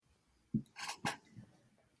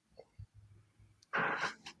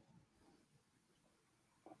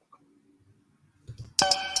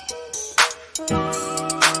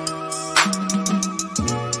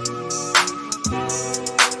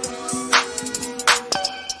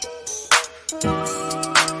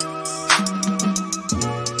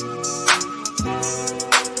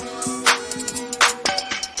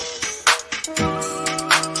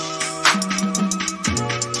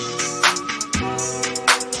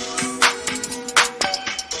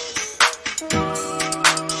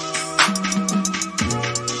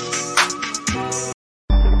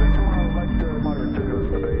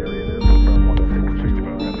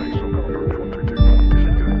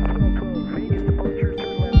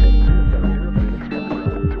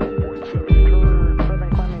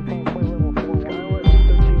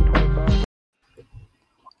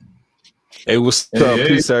Hey, what's up?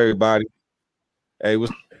 Peace, everybody. Hey,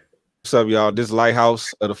 what's up, y'all? This is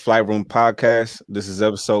Lighthouse of the Flight Room Podcast. This is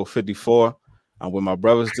episode 54. I'm with my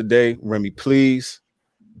brothers today. Remy Please,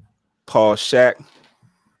 Paul Shack,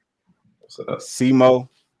 Simo.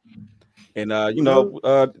 And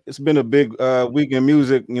it's been a big week in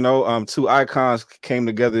music. Two icons came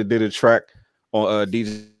together, did a track on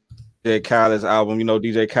DJ Khaled's album.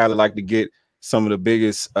 DJ Khaled like to get some of the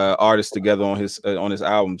biggest artists together on his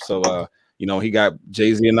album. So he got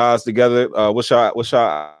Jay-Z and Nas together. What's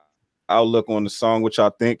y'all outlook on the song? What y'all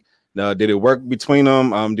think? Did it work between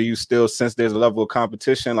them? Do you still sense there's a level of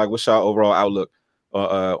competition? Like, what's y'all overall outlook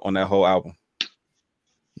on that whole album?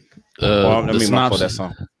 The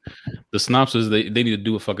synopsis, they need to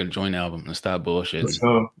do a fucking joint album and stop bullshitting.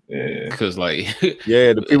 Because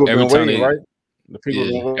the people every time waiting, right? The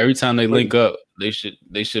people every time they link up, they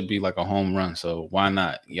should be like a home run. So why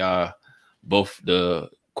not? Y'all both the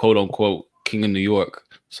quote unquote king of New York.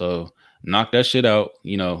 So knock that shit out.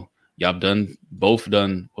 Y'all both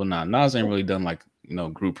done. Well, Nas ain't really done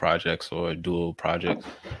group projects or dual projects,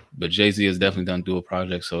 but Jay-Z has definitely done dual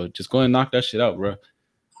projects. So just go ahead and knock that shit out, bro.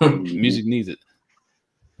 Music needs it.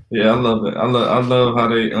 Yeah, I love it. I love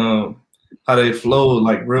how they flow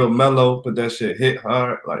like real mellow, but that shit hit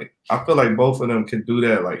hard. Like I feel like both of them can do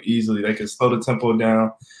that like easily. They can slow the tempo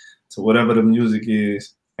down to whatever the music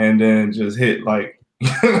is, and then just hit like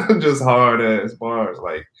just hard ass bars.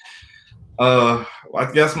 Like I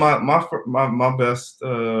guess my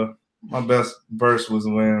best verse was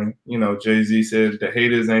when Jay-Z said the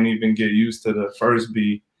haters ain't even get used to the first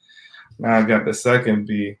beat. Now I got the second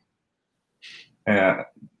B, and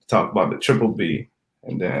talk about the triple B,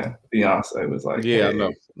 and then Beyonce was like, "Yeah, I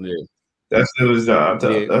know, yeah." That shit was that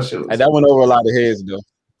shit was. And that went over a lot of heads, though.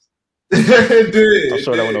 It did. I'm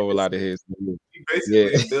sure that went over a lot of heads. He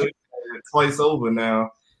basically twice over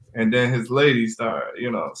now, and then his lady started,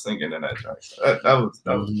 singing in that track. So that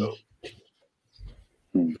was dope.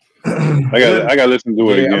 I gotta listen to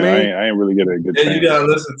it again. I ain't really get a good. Yeah, you gotta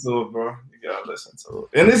listen to it, bro. Gotta listen to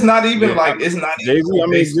it, and it's not even it's not even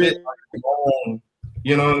long.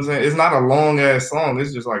 You know what I'm saying? It's not a long ass song.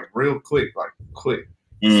 It's just like real quick,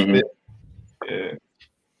 Mm-hmm. Yeah.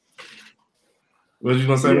 What you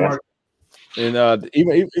gonna say, Mark? And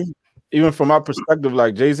even from my perspective,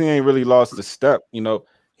 like Jay-Z ain't really lost the step. He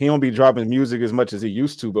don't be dropping music as much as he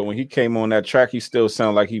used to, but when he came on that track, he still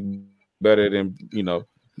sound like he better than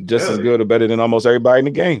just as good or better than almost everybody in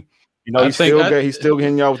the game. He's still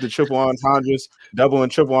getting y'all with the triple entendres, double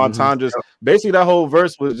and triple entendres. Basically, that whole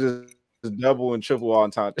verse was just double and triple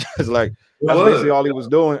entendres. Like that's basically all he was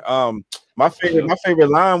doing. My favorite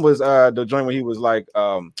line was the joint when he was like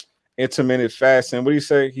intermittent fasting. What did he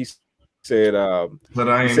say? He said, "But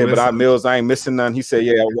I meals, I ain't missing none." He said,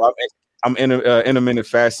 "Yeah, I'm intermittent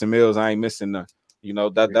fasting meals, I ain't missing none."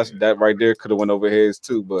 That right there could have went over his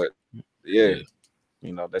too, but yeah.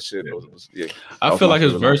 That shit was I feel like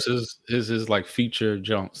his verses, his like feature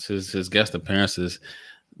jumps, his guest appearances,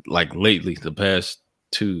 like lately, the past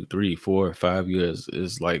 2, 3, 4, 5 years,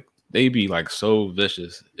 is like they be like so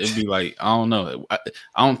vicious. It'd be like I don't know. I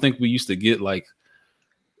don't think we used to get like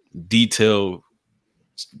detailed,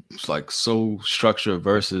 like so structured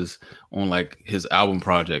verses on like his album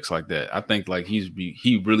projects like that. I think like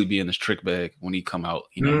he really be in his trick bag when he come out.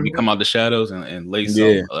 When he come out the shadows and lay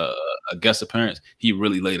some a guest appearance, he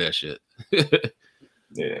really lay that shit.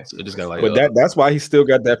 Yeah. So it just got like, but that's why he still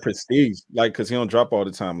got that prestige, like because he don't drop all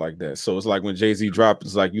the time like that. So it's like when Jay-Z dropped,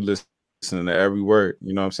 it's like you listen to every word.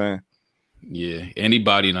 You know what I'm saying? Yeah.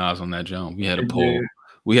 Anybody Nas on that jump. We had a poll.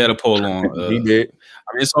 We had a poll on. He did.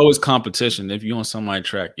 I mean, it's always competition. If you're on somebody's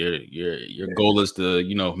track, your goal is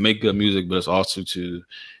to make good music, but it's also to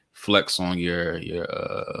flex on your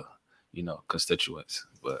constituents.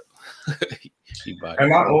 But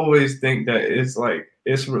and I always think that it's like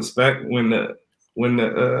it's respect when the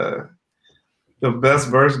best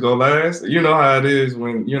verse go last. You know how it is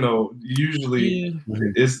when usually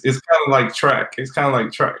it's kind of like track. It's kind of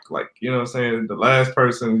like track. Like what I'm saying, the last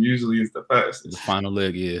person usually is the fastest. The final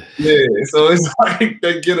leg, yeah. So it's like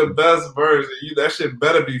they get a best verse. That shit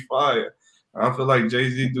better be fire. I feel like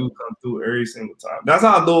Jay-Z do come through every single time. That's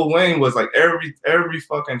how Lil Wayne was. Like every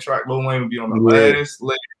fucking track, Lil Wayne would be on the last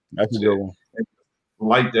leg. That's a good one.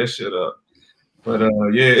 Light that shit up. But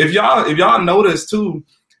if y'all notice too,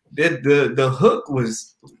 that the hook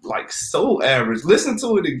was like so average. Listen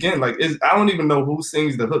to it again. Like I don't even know who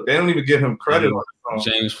sings the hook. They don't even give him credit on the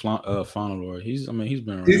song. James Fonalore. He's been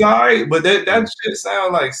around. He's all right, but that shit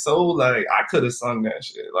sound like so like I could have sung that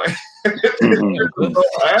shit. Like so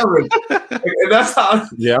average. And that's how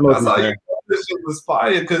this shit was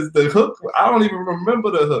fire because the hook. I don't even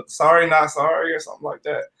remember the hook. Sorry, not sorry, or something like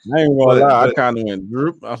that. I ain't gonna lie. I kind of went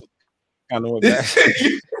droop. I kind of went back.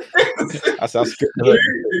 I skipped the hook.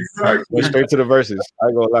 Exactly. Went straight to the verses. I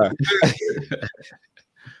ain't gonna lie.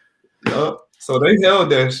 So they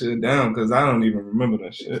held that shit down because I don't even remember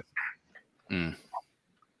that shit.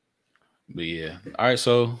 But yeah. All right,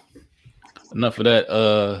 so enough of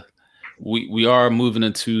that. We are moving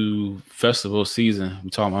into festival season.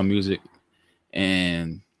 We're talking about music.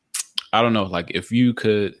 And I don't know, like if you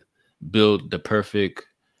could build the perfect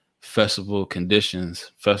festival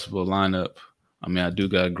conditions, festival lineup. I mean, I do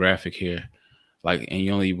got a graphic here. Like, and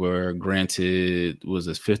you only were granted, was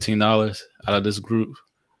this $15 out of this group?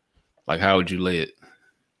 Like, how would you lay it?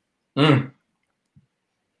 I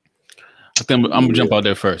think I'm gonna jump out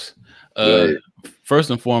there first. First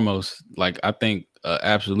and foremost, like I think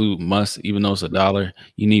absolute must, even though it's $1,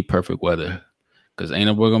 you need perfect weather because ain't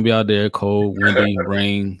nobody gonna be out there cold, windy,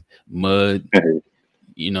 rain, mud.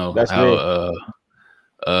 You know that's how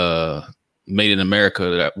Made in America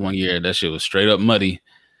that one year that shit was straight up muddy.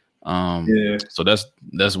 So that's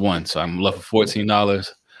one. So I'm left with $14.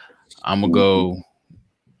 I'm gonna go.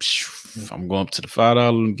 I'm going up to the $5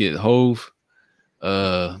 and get Hove.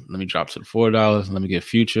 Let me drop to the $4. Let me get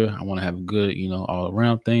Future. I want to have a good, all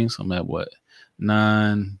around things. I'm at what,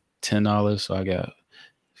 $9, $10. So I got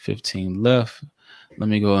 15 left. Let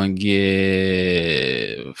me go and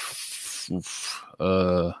get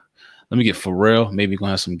let me get Pharrell. Maybe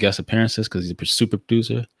gonna have some guest appearances because he's a super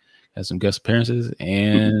producer. Has some guest appearances.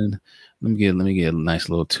 And let me get a nice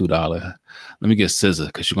little $2. Let me get SZA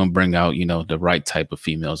because you're gonna bring out, the right type of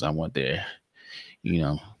females I want there.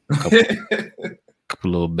 A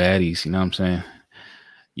couple little baddies, you know what I'm saying?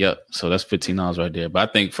 Yep. So that's $15 right there. But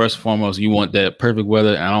I think first and foremost, you want that perfect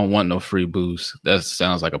weather. And I don't want no free booze. That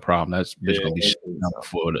sounds like a problem. That's bitch gonna be shutting up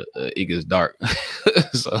before it gets dark.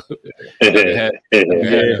 So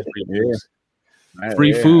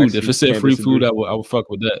free food. If it said free food, I would fuck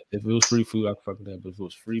with that. If it was free food, I would fuck with that. But if it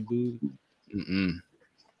was free booze,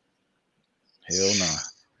 hell no.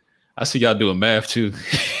 I see y'all doing math too.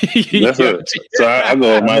 That's it. So I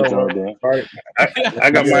go with my turn, bro.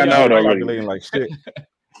 I got mine out already. Like shit.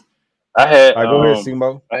 I had. Go ahead,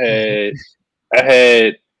 Simo. I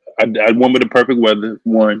went with the perfect weather.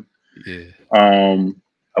 One. Yeah. I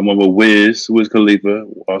went with Wiz Khalifa,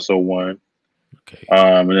 also one. Okay.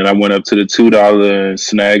 And then I went up to the $2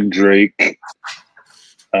 snag Drake.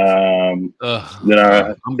 I'm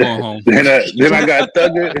going home. Then I got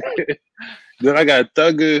Thugger. Then I got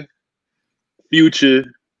Thugger, Future,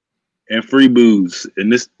 and Free Booze.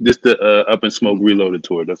 And this the Up and Smoke Reloaded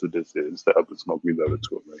tour. That's what this is. It's the Up and Smoke Reloaded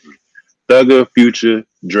tour right here. Thugger, Future,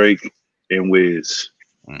 Drake, and Wiz.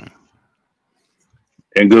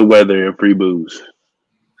 And good weather and free booze.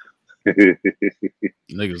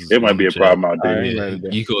 It might be a problem out there.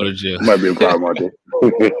 You go to jail. It might be a problem out there.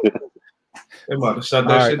 They about to shut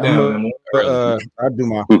that shit down. I'm gonna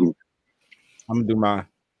do mine.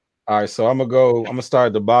 All right, so I'm gonna start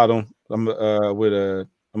at the bottom. I'm gonna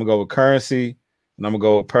go with Currency, and I'm gonna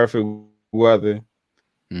go with Perfect Weather.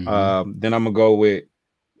 Then I'm gonna go with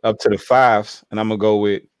up to the 5s, and I'm gonna go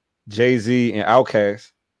with Jay-Z and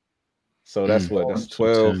Outkast. So that's what? That's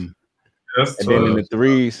 12. That's 12. And then in the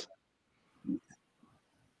 3s,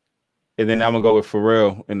 and then I'm gonna go with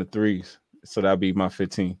Pharrell in the 3s. So that'll be my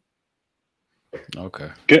 15. Okay.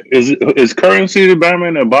 Is Currency the bottom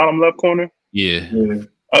in the bottom left corner? Yeah.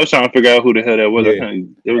 I was trying to figure out who the hell that was. Yeah.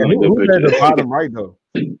 It was a good picture. At the bottom right though?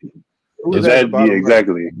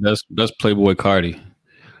 Exactly. That's Playboy Cardi.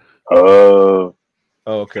 Oh,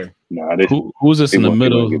 okay. Nah, who's this in the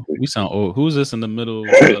middle? We sound old. Who's this in the middle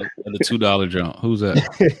of the $2 jump? Who's that?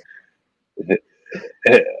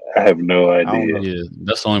 I have no idea. Yeah,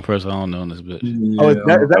 that's the only person I don't know in this bitch. Yeah. Oh,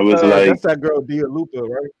 that's that girl Dua Lipa,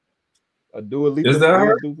 right? Dua Lipa. Is that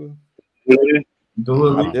her? Dua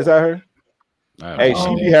Lipa. Is that her? Hey,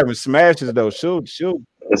 she be having smashes though. She'll.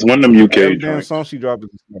 It's one of them UK damn song she dropped.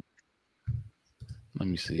 Let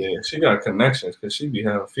me see. Yeah, she got connections because she be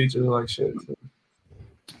having features like shit. I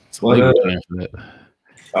thought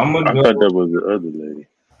that was the other lady.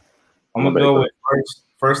 I'm gonna go with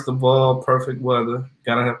first of all, Perfect Weather.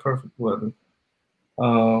 Gotta have perfect weather.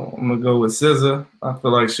 I'm gonna go with SZA. I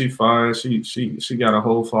feel like she fire. She got a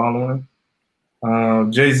whole following.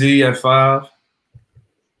 Jay-Z at 5.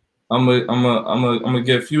 I'm gonna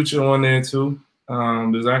get Future on there too.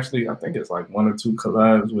 There's actually, I think it's like 1 or 2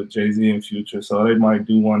 collabs with Jay-Z and Future, so they might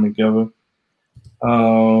do one together.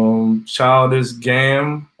 Childish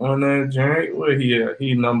Gam on that joint. Where he at?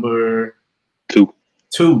 He number 2.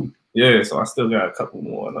 Yeah, so I still got a couple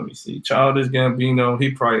more. Let me see. Childish Gambino,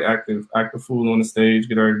 he probably active fool on the stage,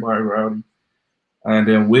 get everybody rowdy. And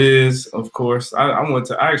then Wiz, of course. I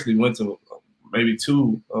actually went to maybe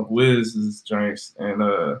 2 of Wiz's joints,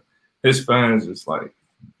 and his fans is like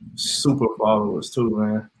super followers too,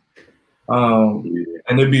 man.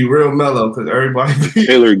 And it'd be real mellow because everybody be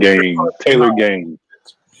Taylor Gang.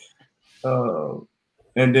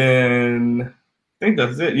 And then I think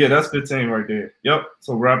that's it. Yeah, that's 15 right there. Yep.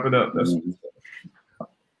 So wrap it up. That's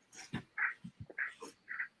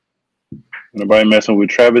Nobody messing with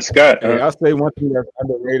Travis Scott. Hey, I say one thing that's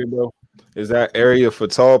underrated though is that area for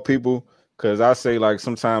tall people. Cause I say like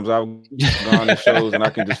sometimes I've gone to shows and I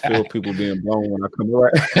can just feel people being blown when I come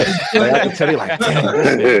around. Like, I can tell you like, damn,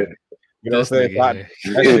 this nigga. You know what I'm saying? That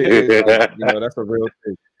shit is like, you know, that's a real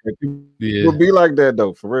thing. People be like that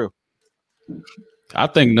though, for real. I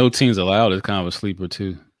think No Teens Allowed is kind of a sleeper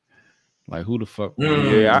too. Like who the fuck?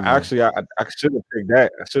 Yeah, I should have picked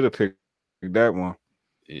that. I should have picked that one.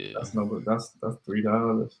 Yeah, that's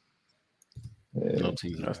 $3. Yeah. No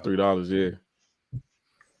Teens That's Allowed. $3. Yeah.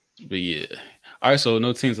 But yeah. All right, so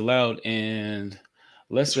No Teens Allowed, and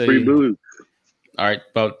let's say Free Booze. All right,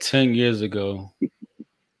 about 10 years ago,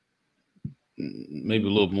 maybe a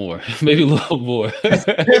little more. 10 years ago.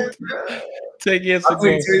 I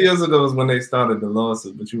think 10 years ago was when they started the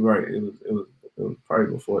lawsuit, but you're right. It was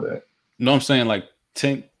probably before that. No, I'm saying like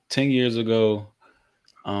 10 years ago.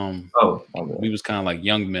 We was kind of like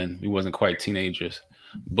young men. We wasn't quite teenagers.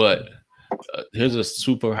 But here's a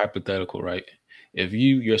super hypothetical, right? If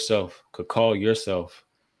you yourself could call yourself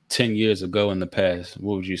 10 years ago in the past,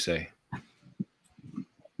 what would you say?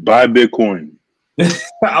 Buy Bitcoin.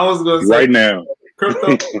 I was going to say right now.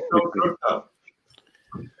 Crypto.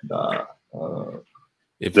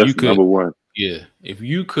 If That's you could, number one. Yeah. If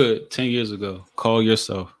you could 10 years ago call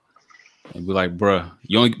yourself and be like, bruh,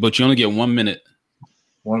 you only get 1 minute.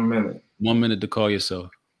 1 minute. 1 minute to call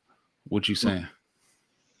yourself. What you saying?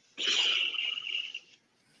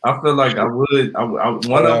 I feel like I would.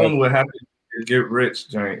 One of them would have to get rich,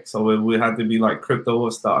 Jane. So it would have to be like crypto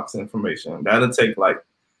or stocks information. That'll take like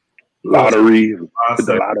lottery,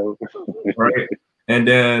 the lotto, right? And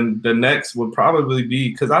then the next would probably be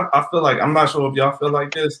because I feel like I'm not sure if y'all feel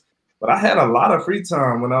like this, but I had a lot of free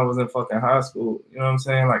time when I was in fucking high school. You know what I'm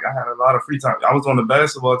saying? Like I had a lot of free time. I was on the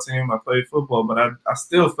basketball team. I played football, but I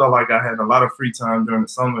still felt like I had a lot of free time during the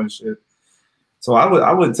summer and shit. So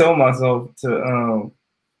I would tell myself to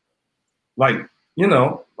like, you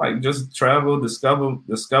know, like just travel,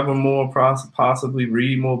 discover more, possibly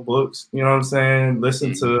read more books, you know what I'm saying?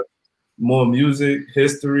 Listen to more music,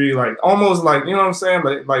 history, like almost like, you know what I'm saying?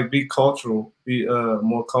 Like be cultural, be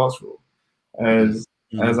more cultural as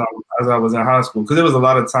I was in high school. Cause there was a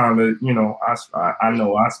lot of time that, you know, I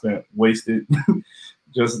know I spent wasted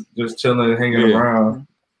just chilling, hanging around.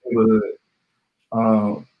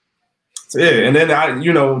 So yeah, and then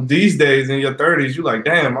you know, these days in your 30s, you're like,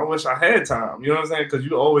 damn, I wish I had time. You know what I'm saying? Because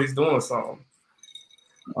you're always doing something.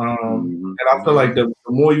 And I feel like the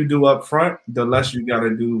more you do up front, the less you got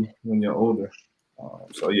to do when you're older.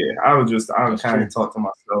 So yeah, I would kind of talk to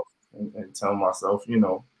myself and tell myself, you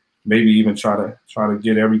know, maybe even try to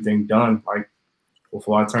get everything done like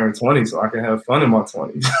before I turn 20, so I can have fun in my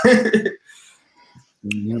 20s.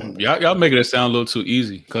 Y'all making it sound a little too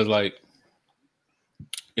easy, because like,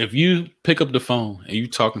 if you pick up the phone and you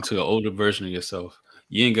talking to an older version of yourself,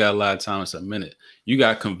 you ain't got a lot of time. It's a minute. You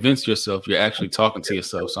got to convince yourself you're actually talking to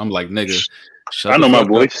yourself. So I'm like, nigga, I know my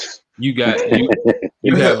voice. You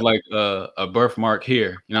have like a birthmark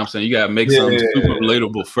here. You know what I'm saying? You got to make something super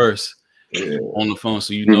relatable first on the phone,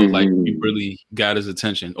 so you know, like you really got his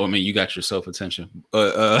attention. Or I mean, you got yourself attention.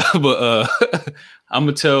 But I'm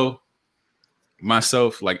gonna tell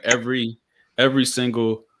myself like every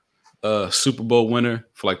single Super Bowl winner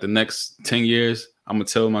for like the next 10 years, I'm gonna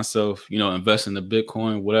tell myself, you know, invest in the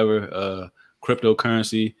Bitcoin, whatever,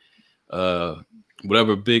 cryptocurrency,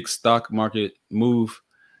 whatever big stock market move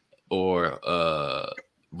or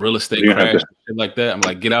real estate crash, shit like that. I'm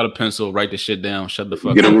like, get out a pencil, write the shit down, shut the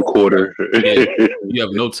fuck up. Get a recorder. Yeah, you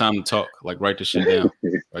have no time to talk. Like, write the shit down.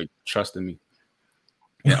 Like, trust in me.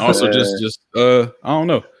 And also just I don't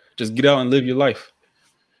know, just get out and live your life.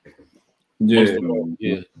 Yeah,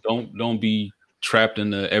 don't be trapped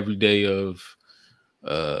in the everyday of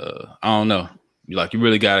I don't know. Like, you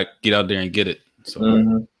really gotta get out there and get it.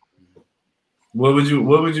 So what would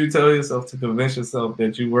you tell yourself to convince yourself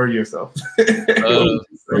that you were yourself?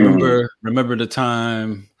 Remember the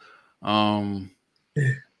time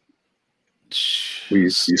you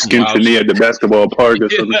skinned your knee at the basketball park or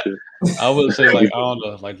something. I would say like I don't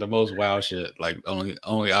know, like the most wild shit. Like only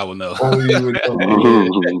I would know. Only you would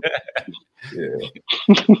know. Yeah.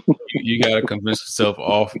 You gotta convince yourself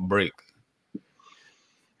off break.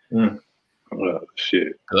 Mm. Oh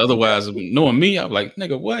shit! Because otherwise, knowing me, I'm like,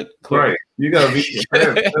 nigga, what? Right. You gotta be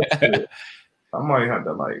prepared for that shit. I might have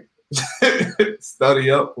to like study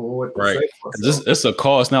up for what to Right. say. Myself. It's a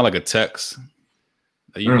call. It's not like a text.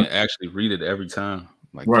 You can actually read it every time.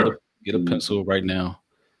 Like Right. get a pencil right now.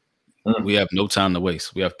 We have no time to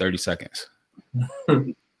waste. We have 30 seconds.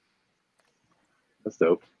 That's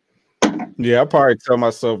dope. Yeah, I probably tell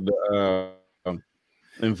myself to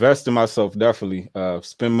invest in myself. Definitely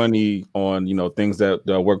spend money on things that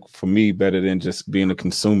work for me better than just being a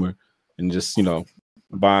consumer and just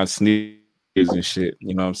buying sneakers and shit.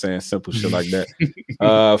 You know what I'm saying? Simple shit like that.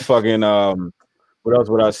 Fucking what else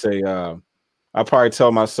would I say? I probably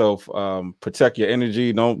tell myself protect your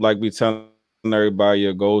energy. Don't be telling everybody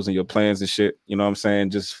your goals and your plans and shit. You know what I'm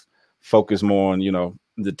saying? Just focus more on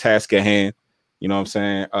the task at hand. You know what I'm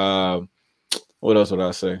saying? What else would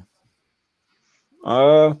I say?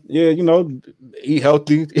 Yeah, eat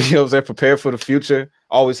healthy, you know what I'm saying? Prepare for the future.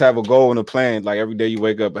 Always have a goal and a plan. Like every day you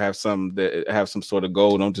wake up and have some sort of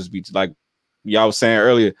goal. Don't just be like y'all was saying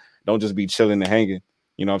earlier, don't just be chilling and hanging.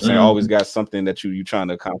 You know what I'm saying? Always got something that you trying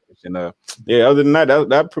to accomplish. And yeah, other than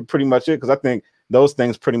that pretty much it. Because I think those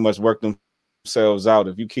things pretty much work themselves out.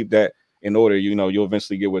 If you keep that in order, you'll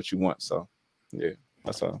eventually get what you want. So yeah,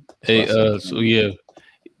 that's all. Hey, so yeah,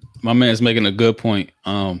 my man's making a good point.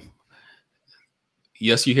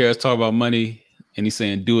 Yes, you hear us talk about money, and he's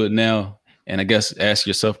saying do it now. And I guess ask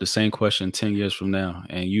yourself the same question 10 years from now,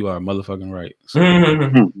 and you are motherfucking right. So,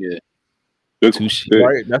 yeah.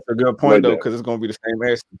 Right, that's a good point though, because it's gonna be the same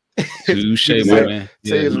answer. Touche, my man.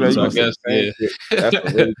 Yeah. So I guess, yeah. That's a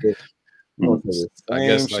really good. I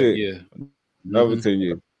guess, like, yeah. Another 10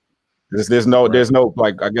 years. There's no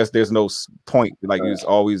like, I guess there's no point. Like it's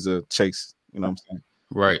always a chase. You know what I'm saying?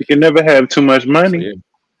 Right. You can never have too much money.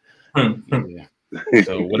 So, yeah.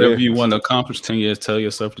 So whatever you want to accomplish 10 years, tell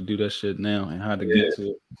yourself to do that shit now and how to get to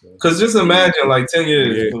it. Because just imagine like 10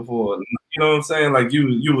 years before, you know what I'm saying? Like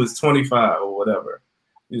you was 25 or whatever.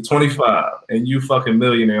 You're 25 and you fucking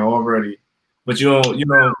millionaire already, but you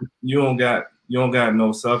don't got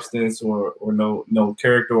no substance or no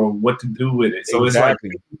character or what to do with it. So exactly.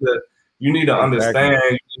 It's like you need to understand,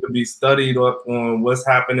 you need to be studied up on what's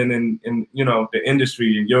happening in the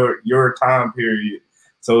industry in your time period.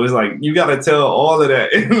 So it's like you gotta tell all of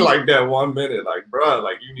that in like that 1 minute, like bro,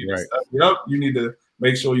 like you need to study up. You need to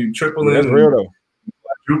make sure you tripling and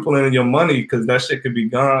quadrupling your money because that shit could be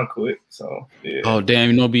gone quick. So yeah. Oh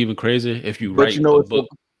damn, it'd be even crazier if you write a book.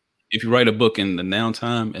 If you write a book in the now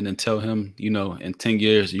time and then tell him, in 10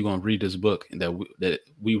 years you're gonna read this book and that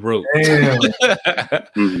we wrote. Damn.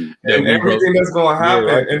 And everything that's gonna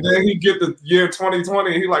happen, and then he get the year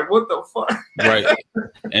 2020, and he like, what the fuck? Right.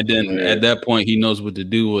 And then at that point, he knows what to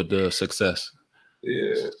do with the success.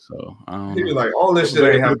 Yeah. So I don't he know. be like, all this shit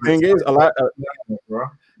ain't happening. The thing is, a lot, bro.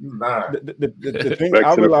 The thing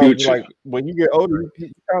I realize, like when you get older,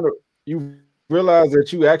 you realize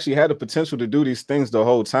that you actually had the potential to do these things the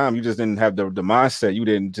whole time. You just didn't have the mindset. You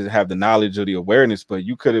didn't just have the knowledge or the awareness, but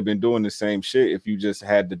you could have been doing the same shit if you just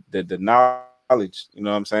had the knowledge. You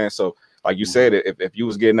know what I'm saying? So like you said, if you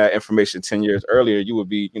was getting that information 10 years earlier, you would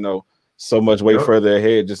be, so much way further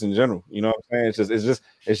ahead just in general. You know what I'm saying?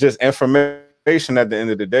 It's just information at the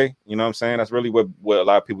end of the day. You know what I'm saying? That's really what a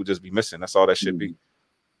lot of people just be missing. That's all that should be.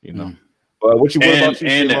 But what about you?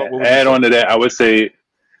 And add on to that, I would say,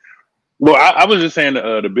 well, I was just saying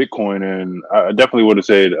the Bitcoin, and I definitely would have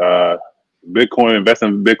said Bitcoin, invest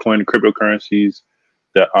in Bitcoin, cryptocurrencies.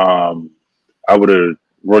 That I would have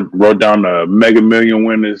wrote down the Mega Million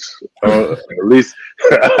winners, at least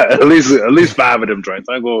 5 of them joints.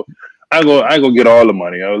 I ain't gonna get all the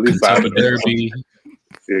money. At least 5 of them.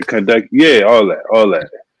 All that,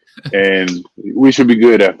 and we should be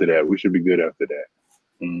good after that.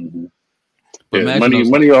 Mm-hmm. But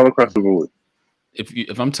money all across the board.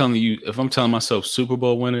 If I'm telling myself Super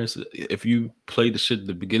Bowl winners, if you play the shit at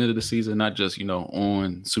the beginning of the season, not just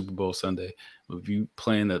on Super Bowl Sunday, but if you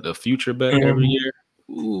playing the future bet every year,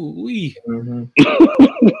 ooh-wee.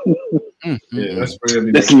 Yeah, that's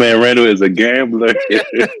really this man Randall is a gambler.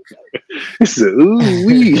 He said,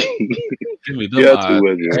 ooh-wee. Give me them odds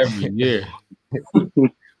every year.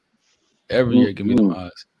 Every year, give me them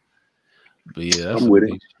odds. But yeah, that's I'm with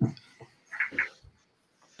it.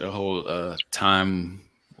 The whole time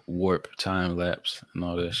warp, time lapse, and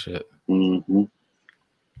all that shit. Mm-hmm.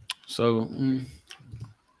 So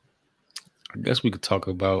I guess we could talk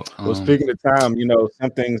about. Well, speaking of time,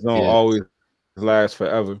 some things don't always last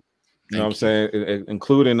forever. You know what I'm saying?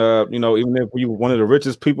 Including, you know, even if you one of the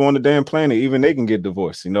richest people on the damn planet, even they can get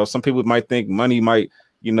divorced. You know, some people might think money might,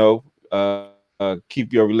 you know,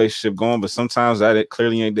 keep your relationship going, but sometimes that it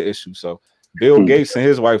clearly ain't the issue. So Bill Gates and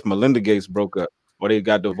his wife Melinda Gates broke up, or they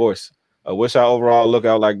got divorced. I wish I overall look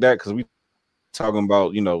out like that because we talking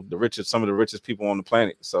about, you know, some of the richest people on the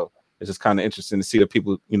planet. So it's just kind of interesting to see that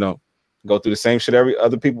people, you know, go through the same shit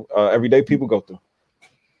everyday people go through.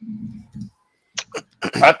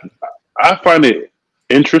 I find it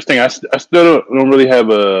interesting. I still don't really have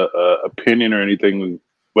a opinion or anything,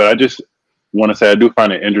 but I just want to say I do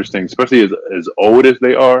find it interesting, especially as old as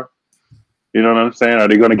they are. You know what I'm saying? Are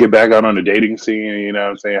they going to get back out on the dating scene? You know what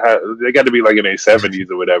I'm saying? They got to be like in their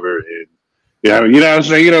 70s or whatever. And, you know what I'm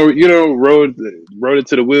saying? You know, rode it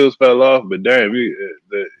to the wheels fell off, but damn,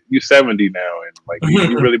 you 70 now, and like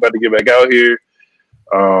you really about to get back out here.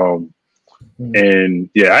 And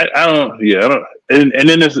yeah, I don't, and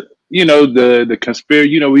then there's, you know, the conspiracy,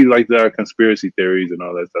 you know, we like our conspiracy theories and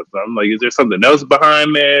all that stuff. So I'm like, is there something else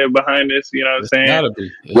behind this? You know what I'm saying? Gotta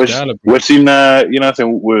be. Was she not, you know what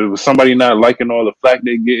I'm saying? Was somebody not liking all the flack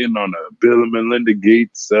they getting on the Bill and Melinda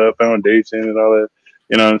Gates Foundation and all that?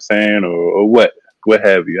 You know what I'm saying? Or what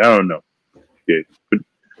have you? I don't know.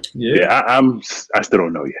 Yeah. I still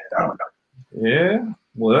don't know yet. I don't know. Yeah.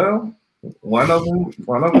 Well, one of them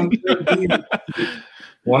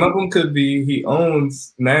could be he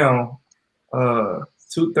owns now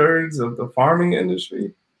 2/3 of the farming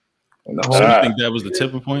industry and the whole. So you think that was the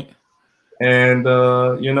tipping point? And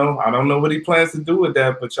you know, I don't know what he plans to do with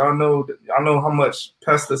that, but y'all know how much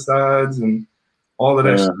pesticides and all of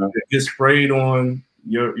that shit that gets sprayed on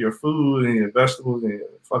your food and your vegetables and your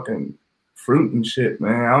fucking fruit and shit,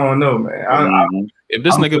 man. I don't know, man. If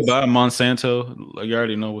this nigga buy Monsanto, like, you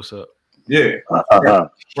already know what's up. Yeah.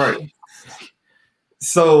 Right.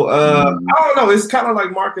 So I don't know. It's kind of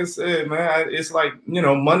like Marcus said, man. It's like, you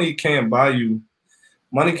know, money can't buy you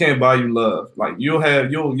love. Like you'll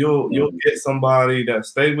get somebody that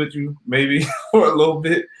stay with you maybe for a little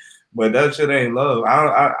bit, but that shit ain't love.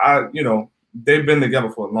 I you know, they've been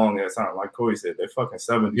together for a long ass time. Like Corey said, they're fucking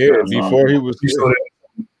 70. Yeah, before he was.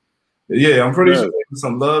 Yeah, I'm pretty sure there's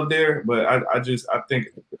some love there, but I think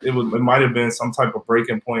it might have been some type of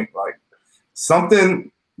breaking point. Like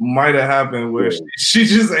something might have happened where she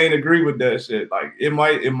just ain't agree with that shit. Like it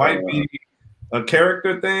might be a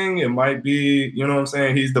character thing. It might be, you know what I'm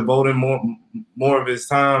saying, he's devoting more of his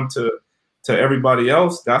time to everybody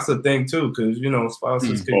else. That's a thing too, because you know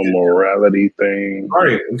spouses could a morality thing.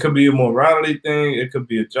 Right. It could be a morality thing. It could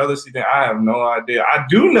be a jealousy thing. I have no idea. I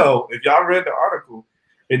do know, if y'all read the article,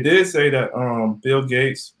 it did say that Bill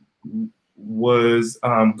Gates was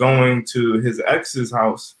going to his ex's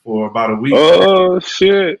house for about a week. Oh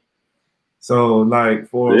shit! So like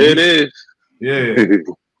for it is. Yeah.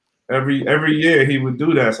 every year he would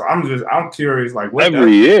do that. So I'm curious, like what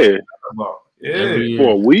every year about? Yeah,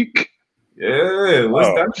 for a week. Yeah, what's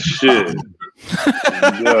that shit?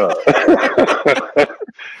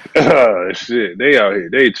 Oh shit! They out here,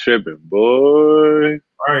 they tripping, boy.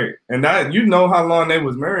 Right, and that, you know how long they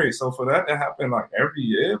was married, so for that to happen like every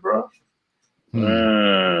year, bro.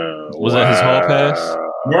 Was that his hall pass?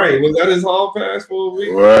 Right, was that his hall pass for a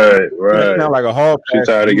week? Right. It's not like a hall pass. She's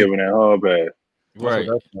tired of giving that hall pass. Right.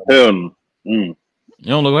 Hell no. You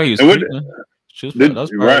don't look like you was that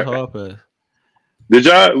was probably hall pass. Did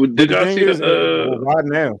y'all see why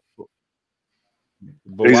now?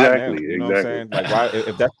 But exactly. You know what I'm saying? Like, why?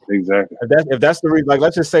 If that's exactly. If that's the reason, like,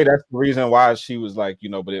 let's just say that's the reason why she was like, you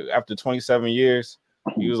know. But after 27 years,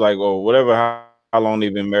 he was like, well, whatever. How long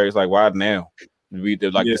they've been married? It's like, why now?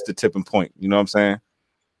 It's the tipping point. You know what I'm saying?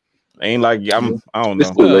 Ain't like I don't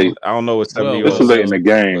know. Too late. I don't know what's It's too late in the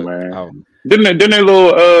game, man. Didn't they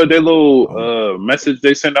little message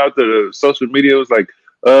they sent out to the social media was like,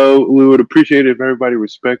 we would appreciate it if everybody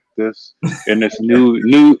respect us in this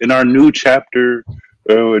in our new chapter,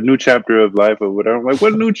 a new chapter of life or whatever. I'm like,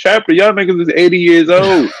 what new chapter? Y'all niggas is 80 years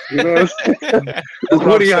old. You know what I'm saying?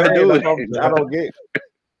 What are y'all doing? I don't get.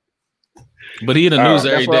 But he in the news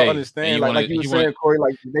every day. I understand. Like you were saying, Corey,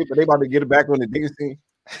 like they about to get it back on the dating scene.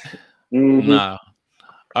 Nah.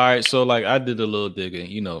 All right, so like I did a little digging.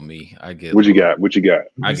 You know me. I get what you got?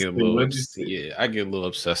 I get a little I get a little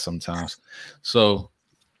obsessed sometimes. So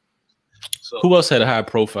who else had a high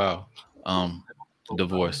profile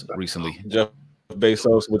divorce recently? Jeff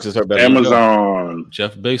Bezos, which is her best Amazon.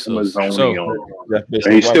 Jeff Bezos. Jeff Bezos.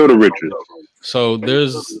 And he's still the richest. So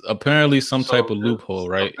there's apparently some type of loophole,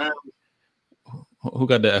 right? Who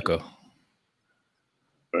got the echo?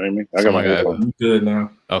 I got my echo. I'm good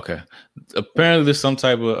now. Okay. Apparently there's some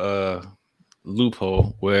type of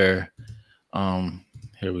loophole where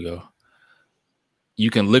here we go. you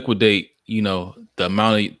can liquidate, the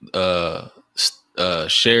amount of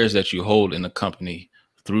shares that you hold in the company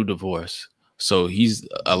through divorce. So he's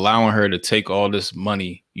allowing her to take all this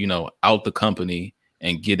money, out the company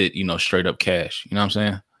and get it, straight up cash. You know what I'm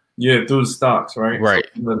saying? Yeah, through the stocks, right? Right.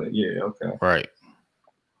 So, yeah, okay. Right.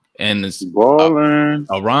 And it's Ballin'.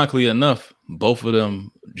 ironically enough, both of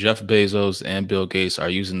them, Jeff Bezos and Bill Gates, are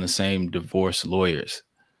using the same divorce lawyers.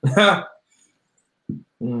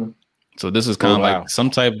 So this is kind of like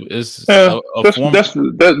some type. It's a form. That's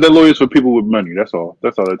the lawyers for people with money. That's all.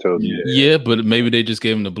 That's all that tells me. Yeah, but maybe they just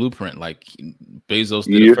gave him the blueprint. Like Bezos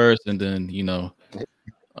did it first, and then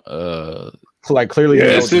like clearly,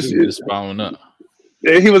 just following up.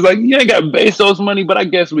 Yeah, he was like, "You ain't got Bezos money, but I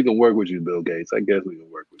guess we can work with you, Bill Gates. I guess we can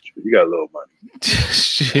work with you. You got a little money."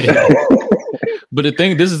 Shit. But the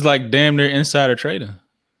thing, this is like damn near insider trading.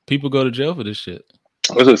 People go to jail for this shit.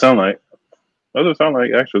 What does it sound like? What does it sound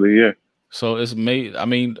like? Actually, yeah. So it's made. I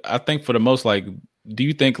mean, I think for the most, like, do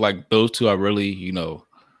you think like those two are really,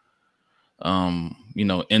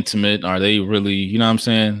 intimate? Are they really, you know what I'm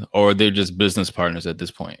saying? Or they're just business partners at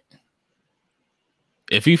this point?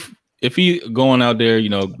 If he going out there,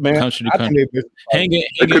 country to country, hanging,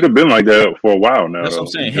 it could have been like that for a while now. That's what I'm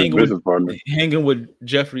saying. Hanging with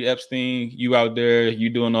Jeffrey Epstein, you out there, you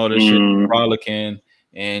doing all this shit, frolicking,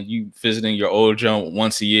 and you visiting your old junk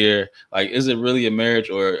once a year. Like, is it really a marriage,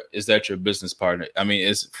 or is that your business partner? I mean,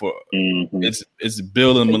 it's for it's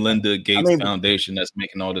Bill and Melinda Gates Foundation that's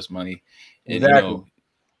making all this money, and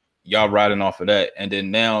y'all riding off of that. And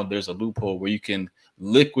then now there's a loophole where you can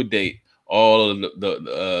liquidate all of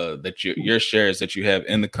the your shares that you have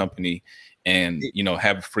in the company, and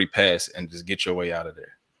have a free pass and just get your way out of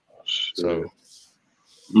there. So,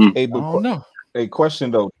 I don't know. A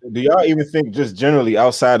question though: do y'all even think, just generally,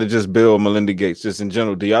 outside of just Bill and Melinda Gates, just in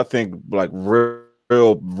general, do y'all think like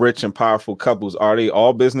real rich and powerful couples, are they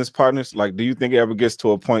all business partners? Like, do you think it ever gets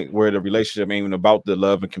to a point where the relationship ain't even about the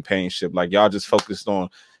love and companionship? Like, y'all just focused on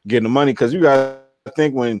getting the money? Because you guys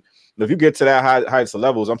think if you get to that heights of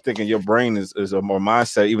levels, I'm thinking your brain is a more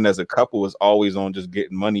mindset, even as a couple, is always on just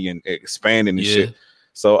getting money and expanding and shit.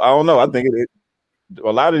 So I don't know. I think a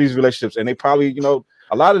lot of these relationships, and they probably,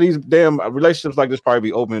 a lot of these damn relationships like this probably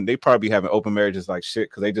be open. They probably be having open marriages like shit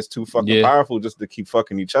because they just too fucking powerful just to keep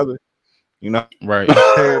fucking each other. Right.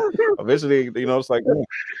 Eventually, it's like,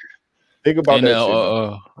 think about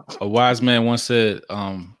that shit. A wise man once said,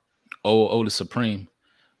 the Supreme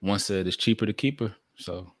once said, it's cheaper to keep her.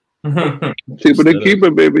 So cheaper to keep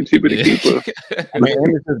her, baby. Cheaper to keep her. I mean,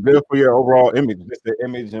 image is good for your overall image. Just the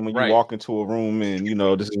image, and when you walk into a room and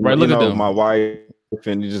this is look at my wife,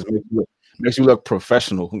 and you just makes you look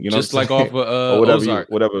professional. Just like off of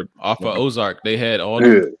whatever. Off of Ozark, they had all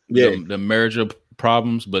the marriage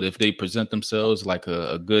problems, but if they present themselves like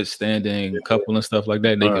a good standing couple and stuff like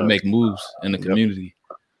that, they can make moves in the community.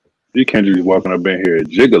 You can't just be walking up in here a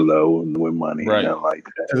gigolo and win money, right? Like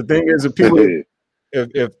that. The thing is, if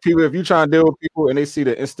you try to deal with people and they see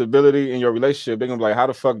the instability in your relationship, they're gonna be like, how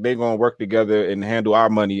the fuck they gonna work together and handle our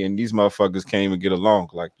money, and these motherfuckers can't even get along?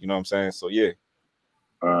 Like, you know what I'm saying? So make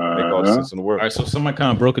all the sense in the world. All right, so somebody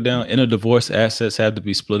kind of broke it down. In a divorce, assets have to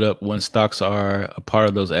be split up. When stocks are a part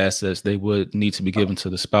of those assets, they would need to be given to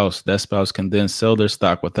the spouse. That spouse can then sell their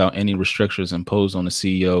stock without any restrictions imposed on the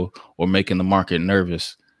CEO or making the market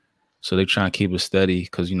nervous. So they try and keep it steady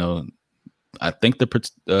because, I think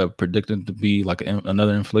they're predicted to be like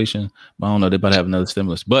another inflation. But I don't know. They about to have another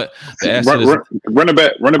stimulus. But the assets, run it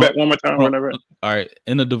back one more time. Run it back. All right.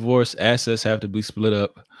 In a divorce, assets have to be split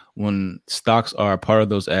up. When stocks are a part of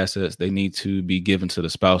those assets, they need to be given to the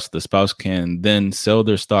spouse. The spouse can then sell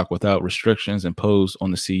their stock without restrictions imposed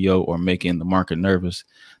on the CEO or making the market nervous.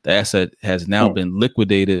 The asset has now been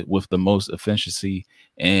liquidated with the most efficiency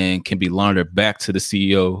and can be laundered back to the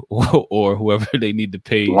CEO or whoever they need to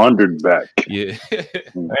pay. Laundered back. Yeah.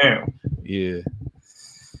 Damn. Yeah.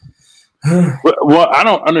 Well, I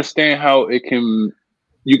don't understand how you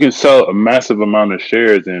can sell a massive amount of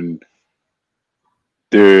shares and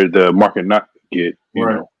the market not get,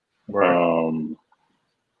 right.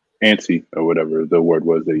 antsy or whatever the word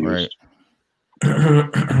was they used.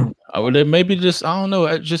 Maybe just, I don't know.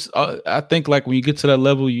 I think like when you get to that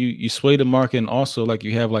level, you sway the market, and also like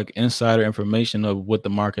you have like insider information of what the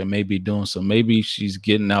market may be doing. So maybe she's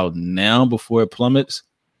getting out now before it plummets.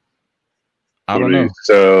 I don't know.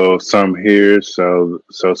 So some here, so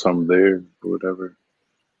some there, or whatever.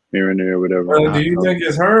 Here and there, whatever. Do you think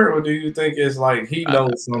it's her, or do you think it's like he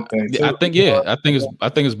knows something? Too? I think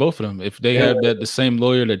it's both of them. If they have the same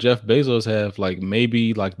lawyer that Jeff Bezos have, like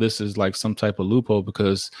maybe like this is like some type of loophole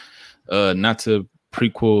because not to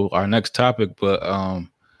prequel our next topic, but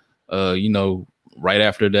right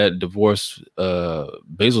after that divorce,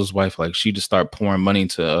 Basil's wife, like she just started pouring money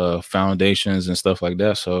into foundations and stuff like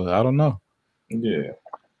that. So I don't know. Yeah,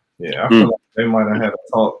 I feel like they might have had a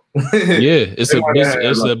talk. Yeah, it's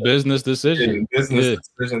a business decision.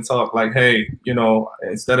 Decision talk. Like, hey,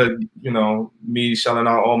 instead of me shelling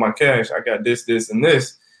out all my cash, I got this, and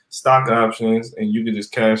this stock options, and you can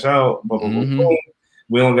just cash out. But boom.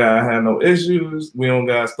 We don't gotta have no issues. We don't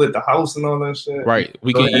gotta split the house and all that shit. Right.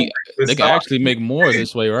 We can eat. They can actually make more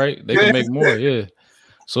this way, right? They can make more. Yeah.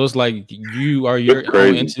 So it's like you are your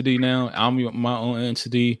own entity now. I'm my own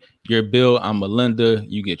entity. Your bill, I'm a lender.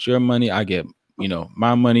 You get your money. I get,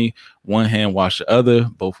 my money. One hand wash the other.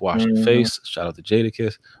 Both wash your face. Shout out to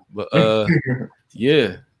Jadakiss. But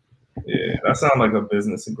yeah. Yeah, that sounds like a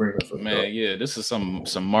business agreement for man. Sure. Yeah, this is some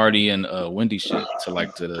Marty and Wendy shit to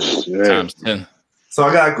the times 10. So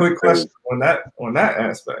I got a quick question on that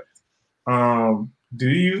aspect. Do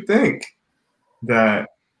you think that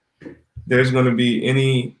there's going to be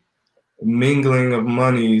any mingling of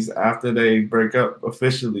monies after they break up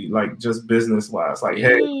officially, like just business wise? Like,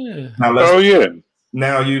 hey,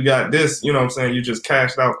 now you got this. You know what I'm saying? You just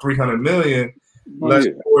cashed out $300 million. Let's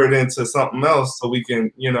pour it into something else so we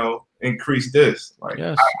can, increase this. Like,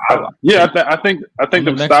 yes. I think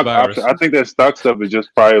the stock option. I think that stock stuff is just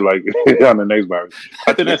probably like on the next virus.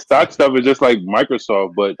 I think that stock stuff is just like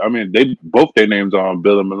Microsoft, but I mean, their names are on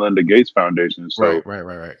Bill and Melinda Gates Foundation. So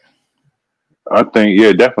right. I think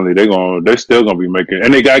definitely they're still gonna be making,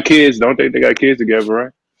 and they got kids, don't they? They got kids together,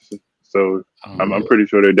 right? So I'm pretty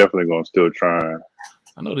sure they're definitely gonna still try.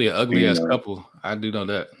 I know they're ugly ass couple. I do know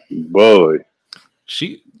that. Boy,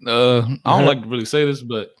 she I don't like to really say this,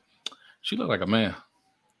 but she looked like a man.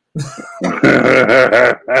 I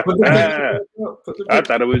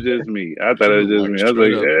thought it was just me. I was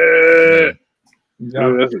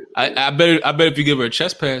like, I bet if you give her a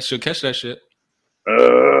chest pass, she'll catch that shit.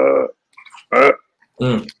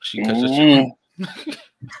 She catch that shit.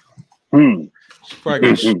 She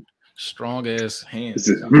probably got strong ass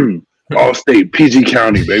hands. All state PG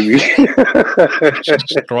County, baby.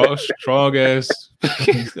 strong ass,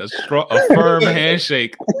 a firm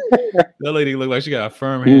handshake. That lady looked like she got a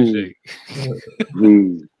firm handshake.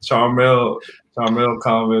 Charmel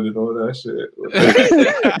commented on that shit.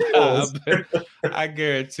 I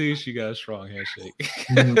guarantee she got a strong handshake.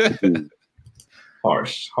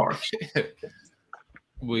 Harsh.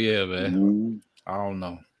 Well, yeah, man. I don't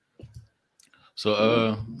know.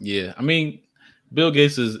 So, I mean, Bill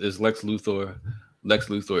Gates is Lex Luthor. Lex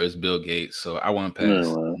Luthor is Bill Gates. So I want to pass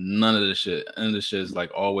none of this shit. And this shit is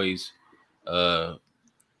like always,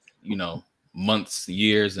 months,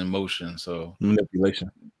 years in motion. So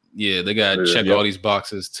manipulation. Yeah, they gotta check all these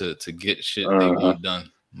boxes to get shit they want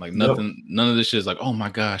done. Like nothing, none of this shit is like, oh my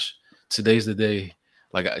gosh, today's the day.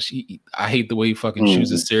 Like I hate the way he fucking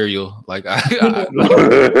chooses cereal. Like I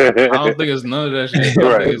don't think it's none of that shit.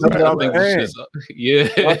 I think it's that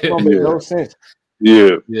don't make no sense.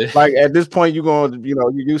 Yeah. Like at this point, you're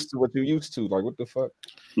used to what you're used to. Like what the fuck?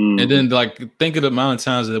 And then like think of the amount of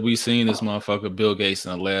times that we've seen this motherfucker Bill Gates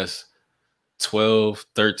in the last 12,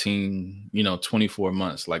 13, 24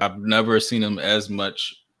 months. Like I've never seen him as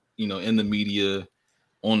much, in the media,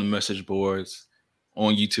 on the message boards,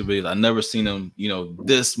 on YouTube. I never seen him,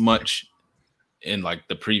 this much in like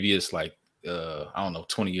the previous 20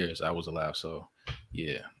 years I was alive. So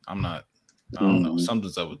yeah, I don't know.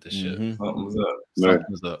 Something's up with this shit. Something's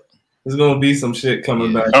up. There's gonna be some shit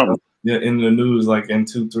coming back in the news like in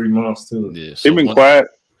 2-3 months too. Yeah, so been quiet.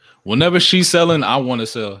 Whenever she's selling, I want to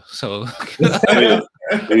sell. So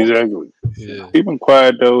exactly. Yeah. He been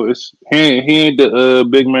quiet though. He ain't the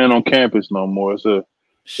big man on campus no more. It's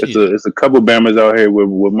a couple Bammers out here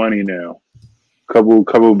with money now. Couple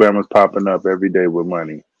Bammers popping up every day with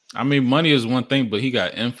money. I mean, money is one thing, but he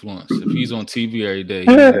got influence. If he's on TV every day,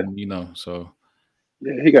 so.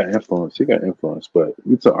 Yeah, he got influence. But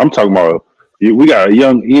I'm talking about, we got a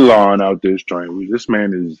young Elon out there trying. This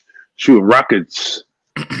man is shooting rockets.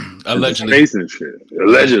 Allegedly. Space and shit.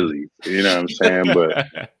 Allegedly. You know what I'm saying? But,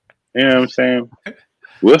 you know what I'm saying?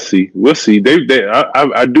 We'll see.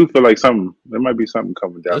 I do feel like there might be something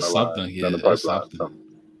coming down the line. Down the pipeline.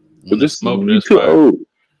 But this smoke, he's too old.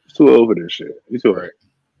 He's too old for this shit. He's too old.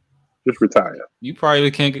 Just retire. You probably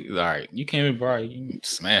can't get. All right, you can't even buy. You can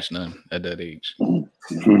smash none at that age. What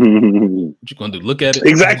you gonna do? Look at it.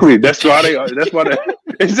 Exactly. That's why they.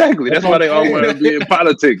 Exactly. That's why they all want to be in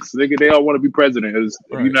politics. They all want to be president of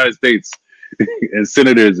the United States and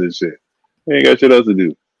senators and shit. They ain't got shit else to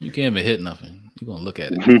do. You can't even hit nothing. You gonna look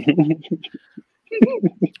at it.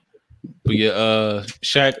 But yeah,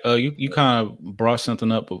 Shaq, you kind of brought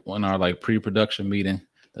something up on our like pre-production meeting.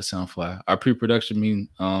 That sound fly. Our pre-production mean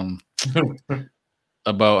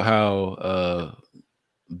about how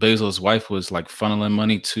Bezos' wife was like funneling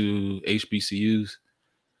money to HBCUs,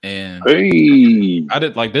 and I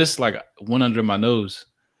did like this, like went under my nose.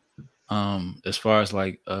 As far as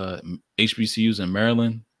like HBCUs in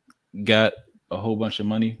Maryland got a whole bunch of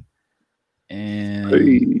money,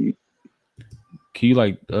 and can you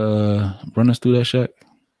like run us through that, Shaq?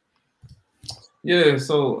 Yeah,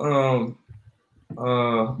 so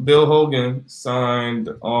Bill Hogan signed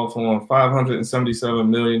off on $577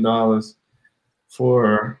 million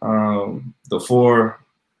for the 4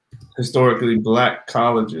 historically black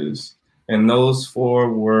colleges, and those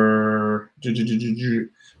 4 were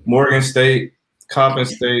Morgan State, Coppin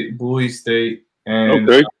State, Bowie State, and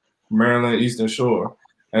Maryland Eastern Shore.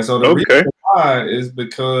 And so the reason why is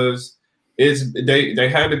because they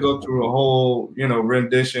had to go through a whole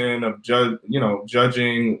rendition of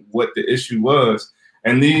judging what the issue was,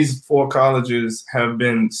 and these 4 colleges have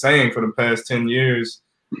been saying for the past 10 years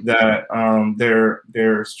that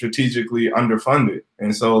they're strategically underfunded.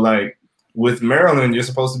 And so like with Maryland, you're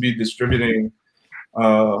supposed to be distributing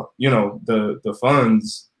the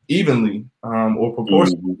funds evenly or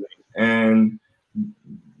proportionally, and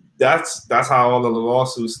that's how all of the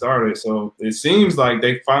lawsuits started. So it seems like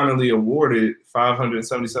they finally awarded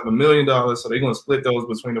 $577 million. So they're going to split those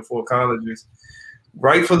between the 4 colleges,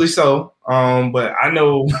 rightfully so. But I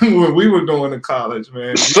know when we were going to college,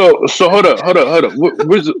 man. So hold up.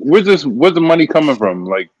 Where's the money coming from?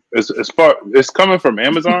 Like it's coming from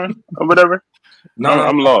Amazon or whatever. No,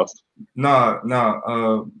 I'm lost.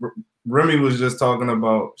 No. Remy was just talking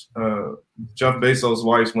about Jeff Bezos'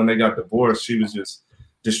 wife when they got divorced. She was just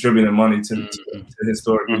distributing money to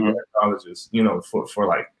historically black colleges, for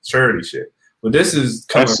like charity shit. But this is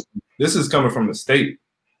coming from the state.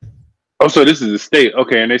 Oh, so this is the state,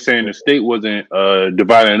 okay? And they're saying the state wasn't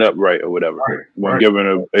dividing it up right or whatever. When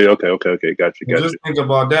giving okay, got you. Just think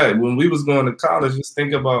about that. When we was going to college, just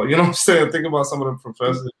think about, what I'm saying. Think about some of the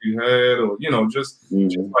professors you had, or just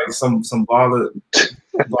like some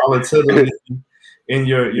volatility in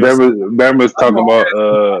your. Bama's talking about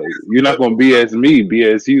you're not gonna BS me,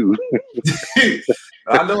 BS you.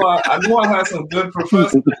 I know I had some good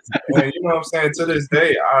professors, and you know what I'm saying, to this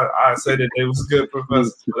day I say that they was good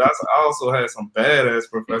professors, but I also had some badass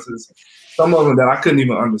professors, some of them that I couldn't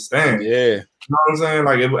even understand. Yeah, you know what I'm saying,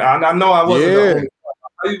 like I know I wasn't the only.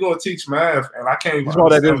 How you gonna teach math and I can't even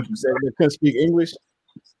understand what you say? They couldn't speak English.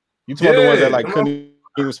 You told the ones that like couldn't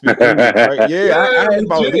even speak English, right? Yeah, I had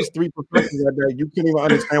about at least 3 professors that you couldn't even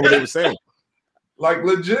understand what they were saying. Like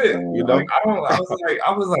legit, like I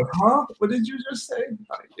was like, huh? What did you just say?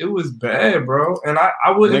 Like, it was bad, bro. And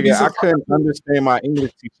I wouldn't be surprised. I couldn't understand my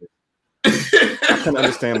English teacher. I couldn't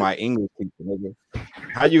understand my English teacher, nigga.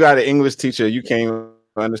 How you got an English teacher? You can't even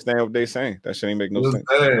understand what they saying. That shit ain't make no sense.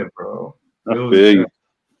 Bad, bro. It was bad.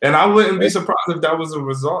 And I wouldn't be surprised if that was a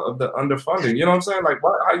result of the underfunding. You know what I'm saying? Like,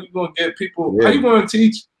 how you gonna get people? How you gonna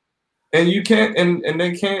teach? And you can't, and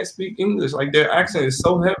they can't speak English. Like their accent is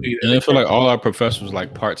so heavy. And I feel like all our professors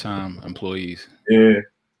like part-time employees. Yeah,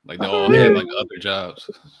 like they all had like other jobs.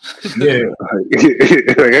 Yeah,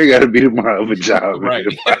 like I gotta be my other job, right?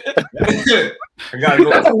 I gotta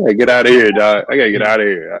go. I gotta get out of here, dog. I gotta get out of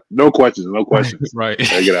here. No questions. Right. I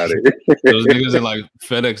gotta get out of here. Those niggas in like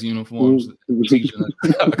FedEx uniforms teaching us.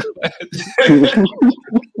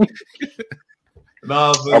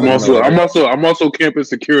 No, I'm also campus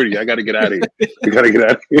security. I gotta get out of here. We gotta get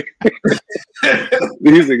out of here.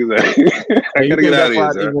 These niggas, I gotta get out of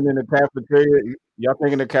here. Even in the cafeteria, y'all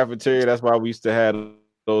think in the cafeteria that's why we used to have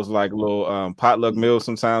those like little potluck meals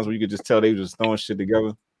sometimes where you could just tell they were just throwing shit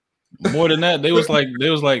together. More than that, they was like,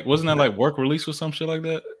 wasn't that like work release or some shit like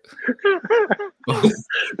that?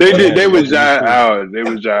 They was giant hours. They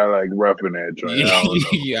was giant like roughing that joint.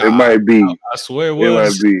 Yeah, it might be. I swear it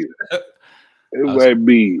was. It might be. It might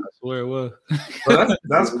be. I swear it was. But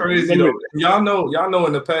that's crazy though. Y'all know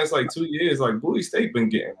in the past like 2 years, like Bowie State been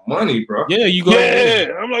getting money, bro. Yeah, you go.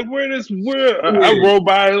 Yeah, I'm like, I roll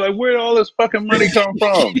by like, where did all this fucking money come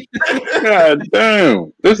from? God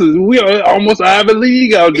damn, we are almost Ivy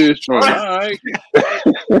League out there, strong. All right.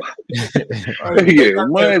 Yeah,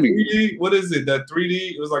 money. What is it? That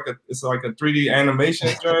 3D? It's like a 3D animation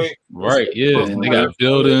joint. Right. Yeah, and they got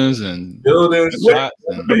buildings and shots.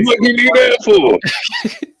 What you need that for?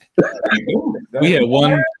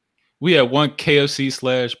 We had one KFC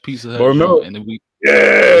 / Pizza Hut jump, and then we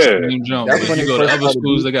jump. That's when you go to other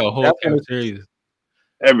schools, they got a whole cafeteria.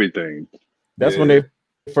 Everything. That's when they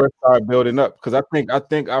first started building up, because I think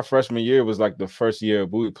our freshman year was like the first year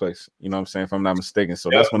of Bowie Place. You know what I'm saying? If I'm not mistaken.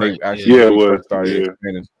 So that's when they actually first started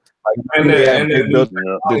expanding. They built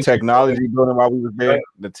the technology building while we was there.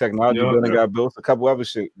 The technology building got built. A couple other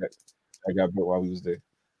shit that got built while we was there.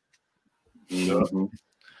 Mm-hmm.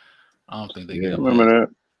 I don't think they get. Remember that?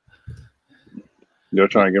 They're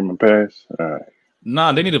trying to give them a pass. All right.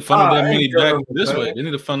 Nah, they need to funnel that money back this way. They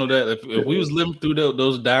need to funnel that. If we was living through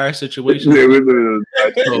those dire situations,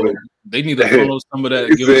 so they need to funnel some of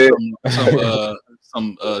that. Give us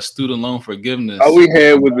some student loan forgiveness. All we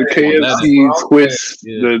had was the KFC twist,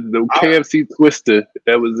 the KFC twister.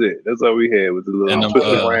 That was it. That's all we had was a little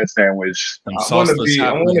twisted ranch sandwich. I want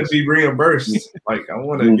to be reimbursed. Like I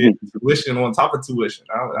want to get tuition on top of tuition.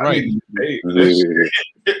 I need to be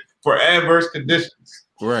paid for adverse conditions.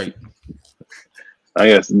 Right. I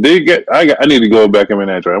guess I need to go back in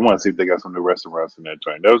that joint. I want to see if they got some new restaurants in that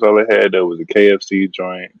joint. That was all they had. There was a KFC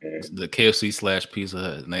joint, and the KFC / Pizza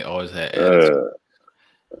Hut, and they always had.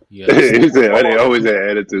 He said they always had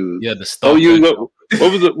attitude. Yeah, the stuff.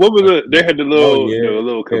 What was it? They had the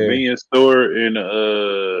little convenience store in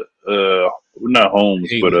not Holmes,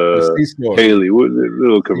 Haley, but Haley. What was it?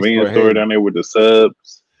 Little convenience store down there with the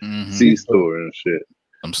subs, C-store and shit.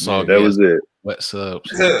 I'm sorry. That was it. Wet subs.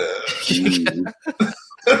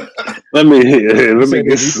 let me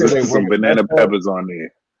get some banana peppers on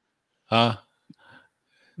there. Huh?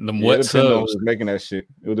 The wet subs. Making that shit.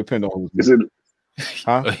 It would depend on who's. Is it?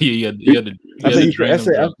 Huh? You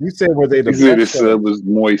said were they the sub was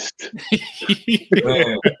moist.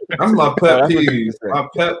 Man, that's my pet peeve. My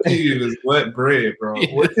pet peeve is wet bread, bro.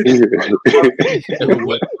 Wet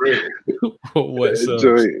bread. Wet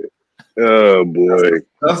subs. Oh boy.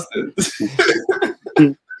 That's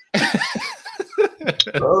it.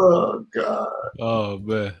 Oh god. Oh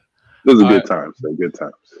man. Those are good times. Good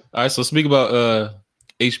times. All right, so speak about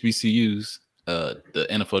HBCUs. The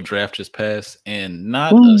NFL draft just passed, and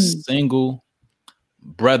not a single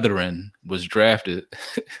brethren was drafted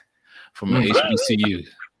from an HBCU.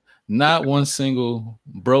 Not one single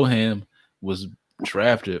broham was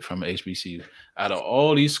drafted from an HBCU. Out of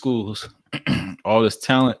all these schools, all this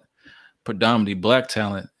talent, predominantly black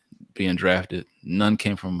talent being drafted, none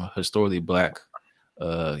came from a historically black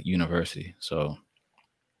university. So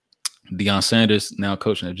Deion Sanders, now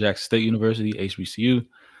coaching at Jackson State University, HBCU,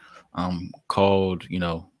 called,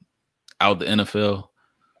 out the NFL.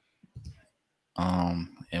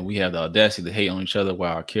 And we have the audacity to hate on each other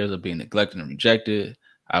while our kids are being neglected and rejected.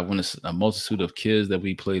 I witnessed a multitude of kids that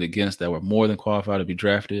we played against that were more than qualified to be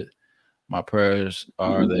drafted. My prayers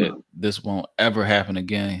are that this won't ever happen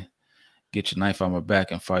again. Get your knife on my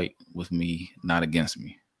back and fight with me, not against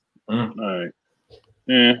me. All right.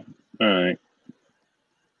 Yeah. All right.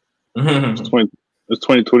 It's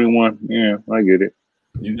 2021. Yeah, I get it.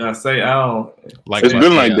 You gotta say Al. It's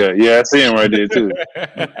been like that. Yeah, I see him right there too.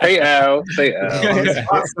 Hey Al. Say Al.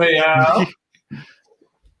 I say Al.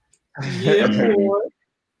 Yeah, boy.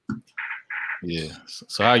 Yeah.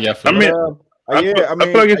 So how y'all feel? I feel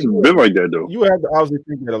like it's been like that though. You have to obviously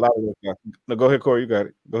think that a lot of those guys. No, go ahead, Corey. You got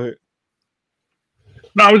it. Go ahead.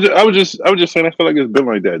 No, I was just saying. I feel like it's been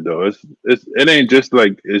like that though. It ain't just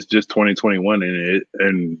like it's just 2021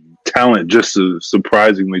 and talent just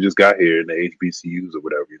surprisingly just got here in the HBCUs or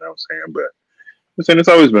whatever. You know what I'm saying? But I'm saying it's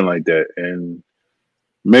always been like that. And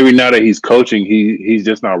maybe now that he's coaching, he's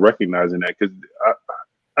just not recognizing that because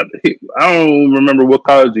I don't remember what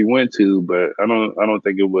college he went to, but I don't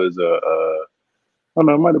think it was I don't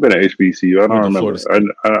know. It might have been an HBCU. I don't remember.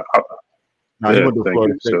 He went to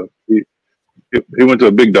Florida State. So he went to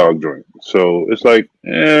a big dog joint. So it's like,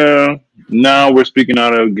 now we're speaking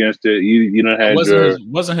out against it. You don't have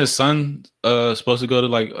wasn't his son supposed to go to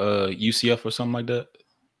like UCF or something like that?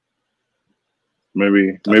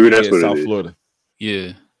 Maybe that's what South it is. Florida.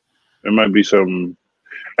 Yeah. It might be something.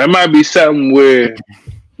 It might be something where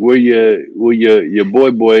your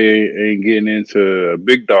boy ain't getting into a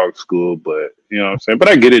big dog school, but you know what I'm saying. But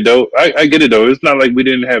I get it though. I get it though. It's not like we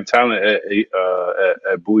didn't have talent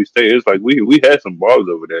at Bowie State. It's like we had some balls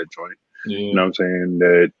over that joint. Yeah. You know what I'm saying,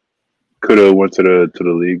 that could have went to the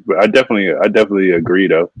league. But I definitely agree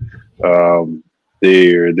though.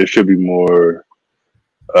 There should be more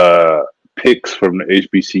picks from the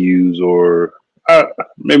HBCUs, or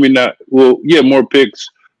maybe not. Well, yeah, more picks.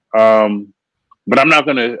 But I'm not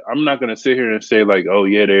gonna sit here and say like, oh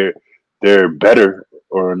yeah, they're better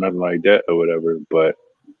or nothing like that or whatever. But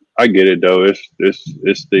I get it though. It's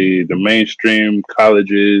the mainstream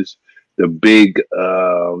colleges, the big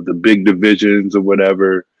divisions or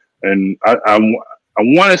whatever. And I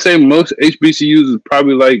want to say most HBCUs is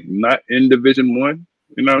probably like not in Division One.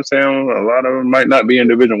 You know what I'm saying? A lot of them might not be in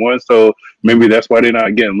Division One, so maybe that's why they're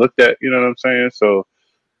not getting looked at. You know what I'm saying? So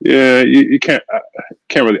yeah, you can't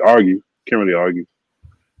really argue. Can't really argue.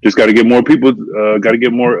 Just got to get more people. Got to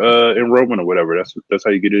get more enrollment or whatever. That's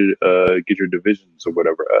how you get it. Get your divisions or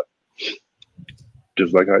whatever up.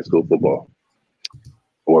 Just like high school football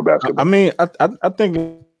or basketball. I mean, I think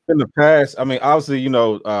in the past, I mean, obviously,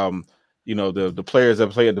 the players that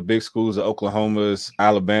play at the big schools, the Oklahomas,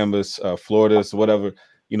 Alabamas, Floridas, whatever,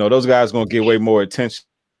 those guys going to get way more attention.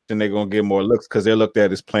 And they're going to get more looks because they're looked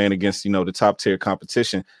at as playing against, the top tier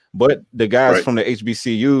competition. But the guys from the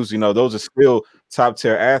HBCUs, those are still top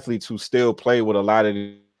tier athletes who still play with a lot of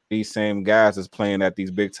these same guys that's playing at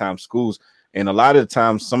these big time schools. And a lot of the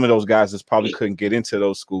times, some of those guys just probably couldn't get into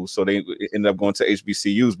those schools. So they end up going to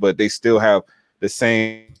HBCUs, but they still have the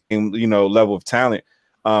same, level of talent.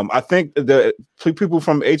 I think the people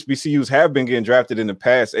from HBCUs have been getting drafted in the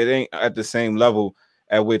past. It ain't at the same level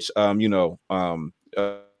at which, like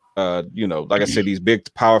I said, these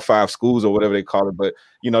big Power 5 schools or whatever they call it. But,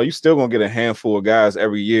 you still going to get a handful of guys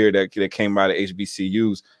every year that came out of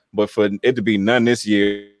HBCUs. But for it to be none this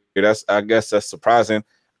year, I guess that's surprising.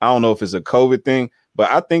 I don't know if it's a COVID thing, but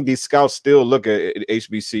I think these scouts still look at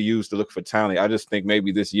HBCUs to look for talent. I just think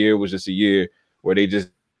maybe this year was just a year where they just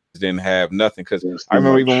didn't have nothing. Because I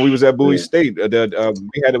remember even when we was at Bowie State, we had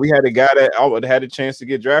a guy that had a chance to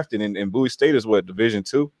get drafted, and Bowie State is what, Division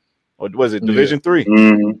II? Or was it Division III?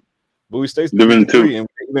 Mm-hmm. Bowie State's Division III, and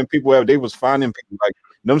even people they was finding people like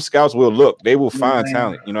them. Scouts will look; they will find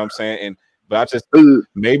talent. You know what I'm saying? But I just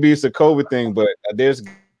maybe it's a COVID thing, but there's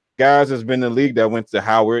guys that's been in the league that went to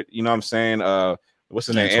Howard. You know what I'm saying? What's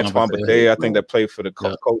his name? Antoine Bethea, I think that played for the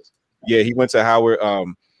Colts. Yeah, he went to Howard. I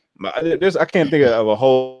can't think of a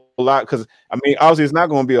whole lot because I mean, obviously it's not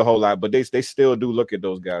going to be a whole lot, but they still do look at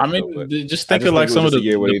those guys. I mean, just think of like some of the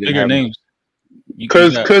bigger names.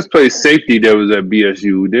 Cuz played safety that was at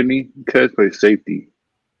BSU, didn't he? Cuz played safety.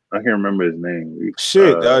 I can't remember his name.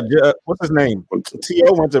 Shit, what's his name?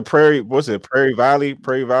 T.O. went to Prairie Valley,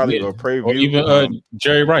 yeah. or Prairie View. Or even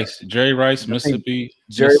Jerry Rice, Mississippi.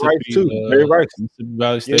 Jerry Rice too. Jerry Rice, Mississippi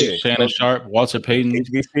Valley State. Shannon Sharp, Walter Payton,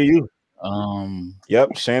 HBCU.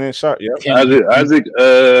 Yep, Shannon Sharp. Yep. Isaac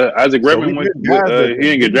Redmond went. He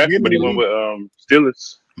didn't get drafted, but he went with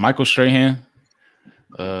Steelers. Michael Strahan.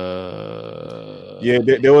 Yeah,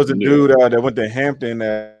 there was a dude that went to Hampton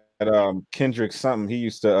at Kendrick something. He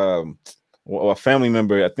used to a family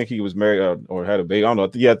member. I think he was married or had a baby. I don't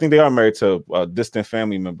know. Yeah, I think they are married to a distant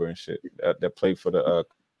family member and shit that played for the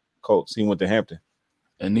Colts. He went to Hampton.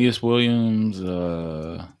 Aeneas Williams.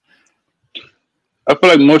 I feel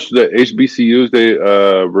like most of the HBCUs they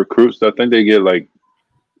recruits. I think they get like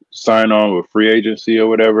sign on with free agency or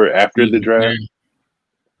whatever after the draft.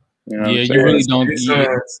 You know you really don't.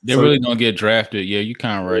 They really don't get drafted. Yeah, you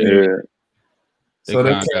kind of right. Yeah. So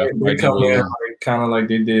they come in kind of like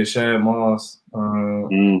they did Shad Moss.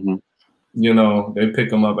 They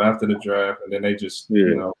pick them up after the draft, and then they just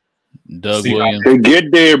Doug Williams. They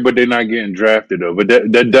get there, but they're not getting drafted though. But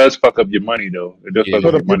that does fuck up your money though. It does fuck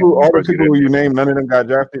up your money. All the people you named, none of them got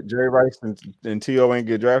drafted. Jerry Rice and T.O. ain't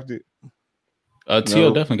get drafted.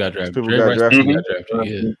 T.O. definitely got drafted. Jerry Rice got drafted.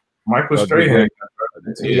 Yeah. Michael Strahan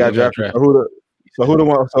he got drafted. So who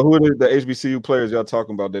are the HBCU players y'all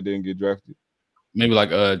talking about that didn't get drafted? Maybe like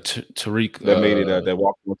Tariq that made it that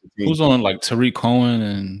walked with the team. Who's on like Tariq Cohen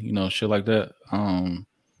and shit like that.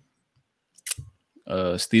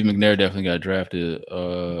 Steve McNair definitely got drafted.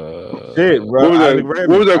 Shit, bro.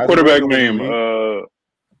 What was that quarterback name? From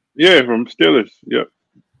Steelers. Yep.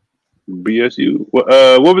 BSU.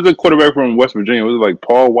 What was the quarterback from West Virginia? Was it like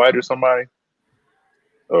Paul White or somebody?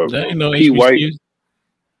 P. White.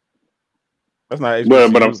 That's not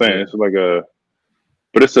HBCU. But I'm saying it's like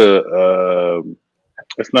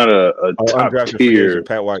it's not a top tier.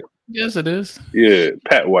 Pat White. Yes, it is. Yeah,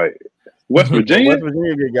 Pat White. West Virginia. West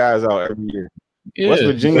Virginia get guys out every year. Yeah. West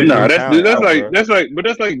Virginia. No, that's like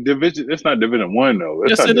division. It's not Division I though.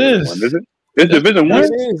 Yes, it is. Is it? It's Division I.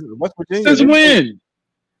 West Virginia. Since when?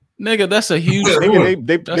 Nigga, that's a huge. They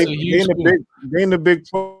in the Big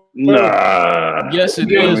 12. Nah. Yes,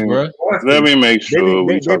 it is, bro. Let me make sure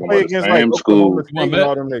we talking about the same school.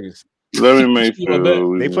 All them niggas. Let me make sure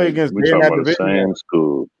they play against the same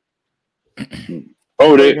school.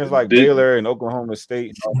 They against like Baylor and Oklahoma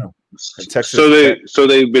State, and Texas. So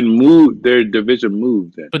they've been moved. Their division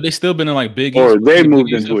moved then, but they still been in like Big East. Or they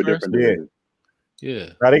moved into a different division. Yeah.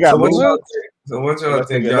 Now they got. So what y'all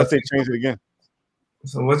think? Unless they change it again.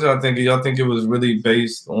 So what y'all think? Y'all think it was really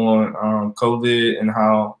based on COVID and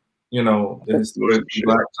how the historic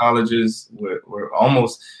black colleges were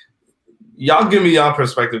almost. Y'all give me y'all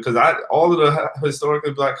perspective because all of the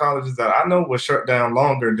historically black colleges that I know were shut down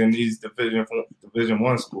longer than these Division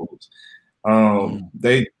I schools.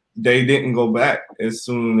 They they didn't go back as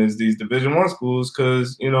soon as these Division I schools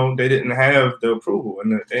because they didn't have the approval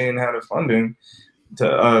and they didn't have the funding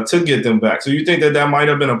to get them back. So you think that might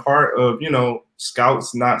have been a part of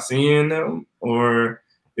scouts not seeing them, or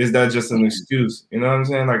is that just an excuse? You know what I'm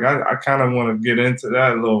saying? Like I kind of want to get into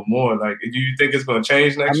that a little more. Like, do you think it's going to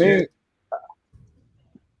change next year?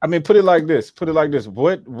 I mean, put it like this.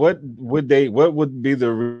 What would be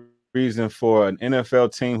the reason for an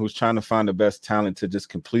NFL team who's trying to find the best talent to just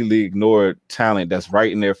completely ignore talent that's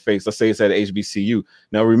right in their face? Let's say it's at HBCU.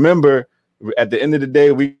 Now, remember, at the end of the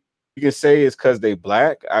day, we can say it's because they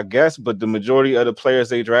black, I guess, but the majority of the players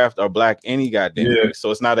they draft are black any goddamn way. So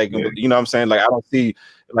it's not like, you know what I'm saying? Like, I don't see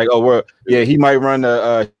like, he might run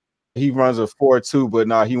he runs a 4.2, but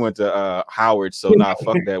he went to Howard, so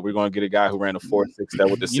fuck that. We're gonna get a guy who ran a 4.6 that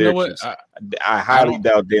with the Syracuse. You know what? I highly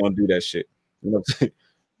doubt they don't do that shit. You know what I'm saying?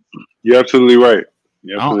 You're absolutely right.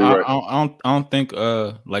 I don't think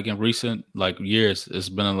like in recent years it's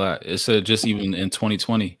been a lot. It said just even in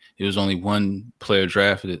 2020 it was only one player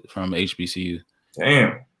drafted from HBCU.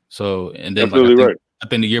 Damn. So and then I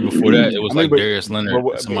think the year before that it was Darius Leonard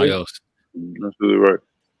and somebody else. Absolutely right.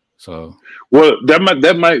 So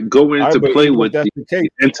that might go into play with the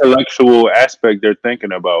intellectual aspect they're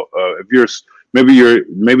thinking about. If you're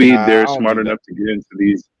they're smart enough to get into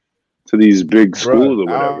these big schools or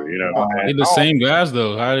whatever, They're the same guys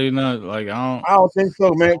though. How do you not I don't think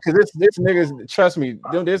so, man. Because this niggas, trust me,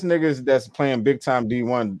 there's niggas that's playing big time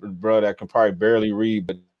D1, bro, that can probably barely read,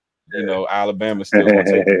 but Alabama still gonna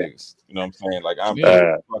take the niggas. You know what I'm saying? Like I'm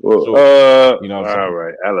sure. All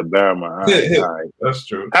right, Alabama. All right. That's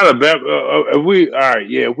true. Alabama.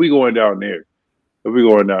 If we going down there. If we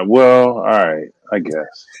going down, well, all right, I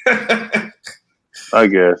guess.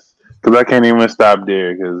 Because I can't even stop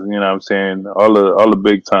there because you know what I'm saying all the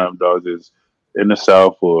big time dogs is in the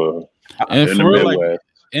South or in the Midwest.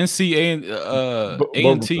 NCAA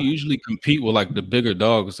A&T usually compete with the bigger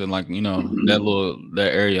dogs and that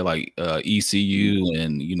area ECU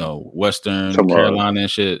and Western Carolina and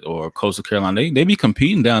shit or Coastal Carolina. They be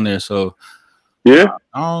competing down there. So I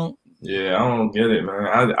don't get it,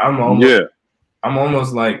 man. I'm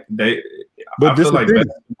almost like they. But I feel like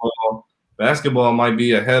basketball might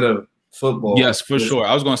be ahead of football. Yes, for sure.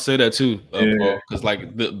 I was going to say that too, because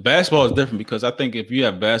the basketball is different. Because I think if you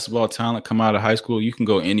have basketball talent come out of high school, you can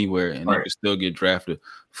go anywhere and you can still get drafted.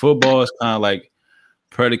 Football is kind of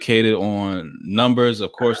predicated on numbers.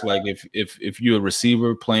 Of course, if you're a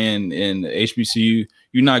receiver playing in HBCU,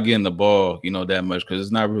 you're not getting the ball, that much because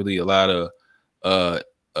there's not really a lot of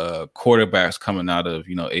quarterbacks coming out of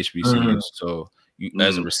HBCUs. So.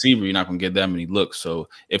 As a receiver, you're not gonna get that many looks. So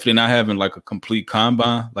if they're not having a complete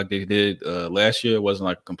combine like they did last year, it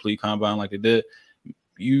wasn't a complete combine like they did.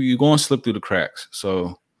 You're gonna slip through the cracks.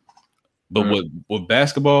 So, but with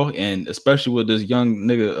basketball and especially with this young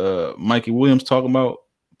nigga Mikey Williams talking about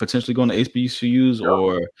potentially going to HBCUs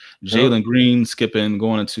or Jalen Green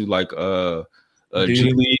going into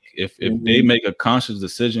G League, if they make a conscious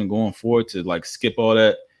decision going forward to skip all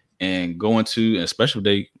that and go into, especially if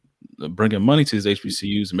they bringing money to these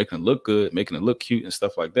HBCUs and making it look good, making it look cute and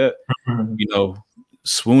stuff like that,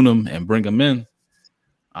 swoon them and bring them in.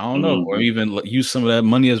 I don't know, or even use some of that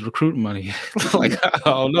money as recruiting money. I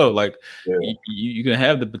don't know. You can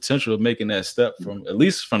have the potential of making that step from at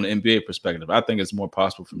least from the NBA perspective. I think it's more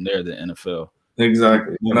possible from there than NFL.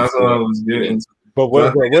 Exactly, and that's what I was getting. But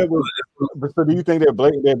so do you think they're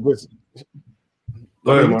blatant? You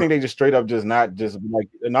think they just straight up and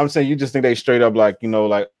I'm saying you just think they straight up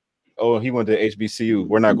oh, he went to HBCU.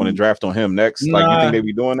 We're not going to draft on him next. You think they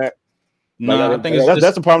be doing that? No, I think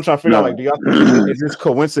that's the problem I'm trying to figure out. Do y'all think is this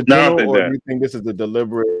coincidental or do you think this is a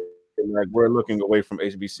deliberate? We're looking away from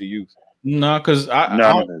HBCUs. No, because I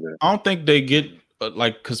don't think they get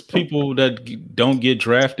because people that don't get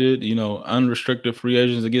drafted, unrestricted free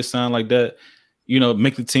agents that get signed like that,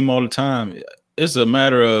 make the team all the time. It's a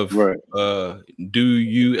matter of do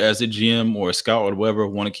you as a GM or a scout or whatever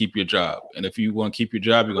want to keep your job? And if you want to keep your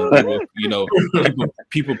job, you're going to go with,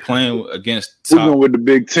 people playing against top. We're going with the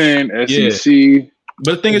Big Ten, SEC. Yeah.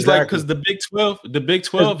 But the thing is because the Big 12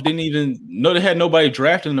 didn't even know they had nobody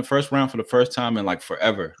drafted in the first round for the first time in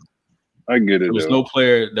forever. I get it. There was no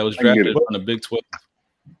player that was drafted on the Big 12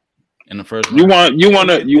 in the first round. You want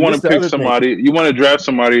to pick somebody. You want to draft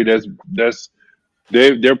somebody that's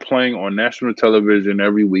they're playing on national television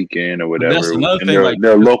every weekend or whatever in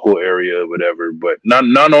their local area or whatever, but not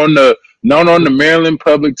on the Maryland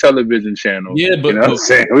public television channel. Yeah, but what I'm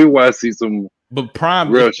saying? We want to see some prime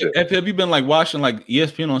real shit. Have you been watching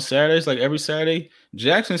ESPN on Saturdays? Every Saturday,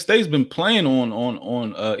 Jackson State's been playing on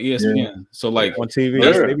ESPN. So on TV,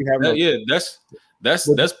 they be having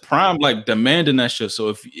that's prime like demanding that shit. So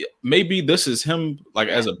if maybe this is him like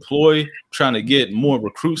as a ploy trying to get more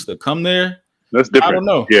recruits to come there. That's different. I don't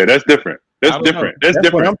know. Yeah, that's different. That's different. That's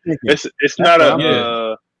different. It's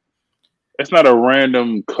not it's not a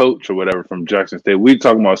random coach or whatever from Jackson State. We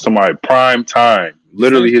talking about somebody prime time.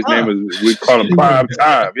 Literally, his name is. We call him prime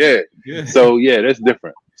time. Yeah. So yeah, that's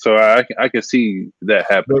different. So I can see that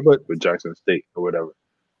happening with Jackson State or whatever.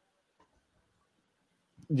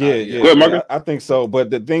 Yeah, I think so. But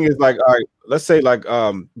the thing is, like, all right, let's say, like,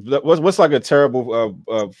 what's like a terrible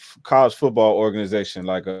college football organization,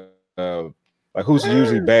 like who's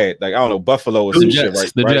usually bad? Like, I don't know, Buffalo or some shit,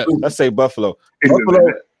 right? Let's say Buffalo.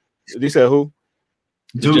 Buffalo. You said who?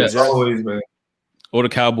 Dude's always bad. Or the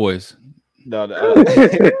Cowboys. No, I'm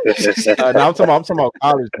talking about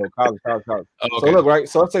college though. College. Okay. So look, right.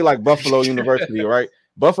 So let's say like Buffalo University, right?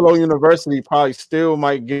 Buffalo University probably still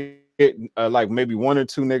might get like maybe one or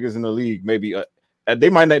two niggas in the league. Maybe they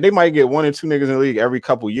might get one or two niggas in the league every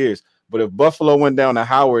couple years. But if Buffalo went down to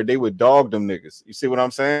Howard, they would dog them niggas. You see what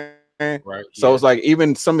I'm saying? Right. So it's like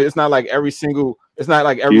even it's not like every single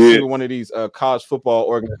one of these college football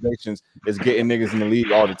organizations is getting niggas in the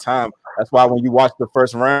league all the time. That's why when you watch the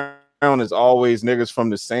first round, it's always niggas from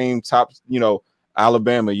the same top,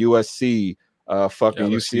 Alabama, USC, fucking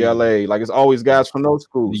LSU. UCLA. Like it's always guys from those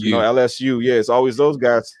schools, LSU. Yeah, it's always those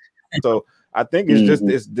guys. So I think it's just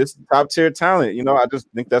it's this top tier talent. I just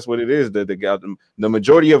think that's what it is. The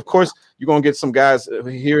majority, of course, you're gonna get some guys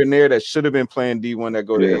here and there that should have been playing D1 that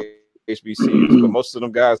go to HBCUs, but most of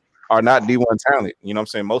them guys are not D1 talent. You know what I'm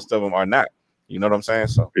saying? Most of them are not. You know what I'm saying?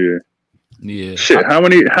 So yeah. Shit, how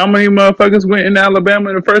many motherfuckers went in Alabama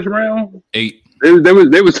in the first round? 8. They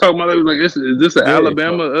was talking about. They was like, "Is this an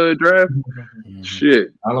Alabama draft?"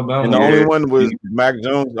 Shit, Alabama. And the only one was Mac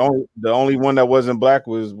Jones. The only one that wasn't black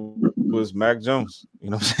was Mac Jones. You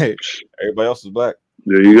know what I'm saying? Everybody else was black.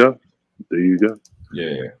 There you go.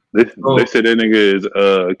 Yeah. They said that nigga is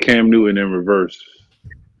Cam Newton in reverse.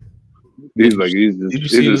 He's a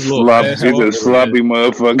sloppy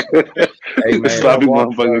motherfucker. Hey, man, sloppy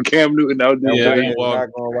motherfucker. Cam Newton out there. Yeah, he's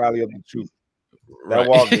not gonna rally up the troops. That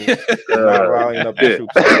walk is not rallying up the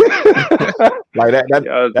troops. Like that does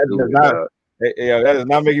not. That does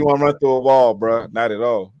not make you want to run through a wall, bro. Not at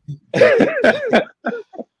all. But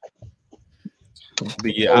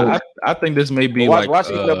yeah, I think this may be watch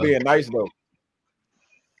him up being nice though.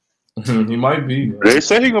 He might be. They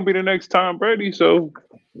say he's gonna be the next Tom Brady, so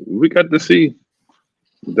we got to see.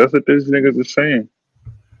 That's what these niggas are saying.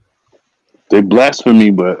 They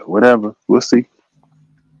blasphemy, but whatever. We'll see.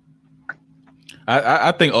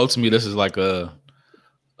 I think ultimately this is like a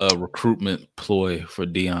recruitment ploy for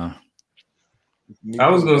Deion. I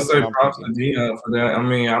was gonna say props to Deion for that. I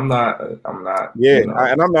mean, I'm not. Yeah,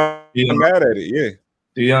 and I'm not mad at it. Yeah,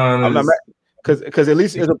 Deion. I'm not mad because at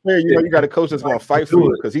least as a player, you got a coach that's gonna fight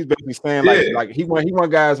for it. Because he's basically saying like he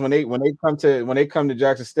want guys when they come to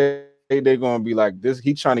Jackson State, they're gonna be like this.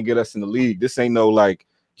 He trying to get us in the league. This ain't no like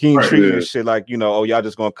he ain't treating this shit like oh y'all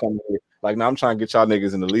just gonna come here. Like now I'm trying to get y'all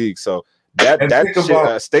niggas in the league. So that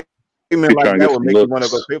shit, statement like that would make you want to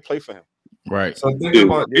go play for him. Right. So think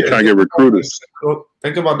about trying to get recruiters.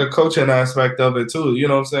 Think about the coaching aspect of it too. You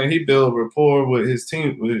know what I'm saying? He built rapport with his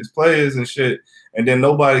team, with his players and shit, and then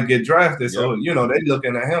nobody get drafted. So they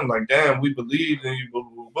looking at him like, damn, we believe in you. Boo,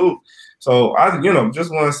 boo, boo. So I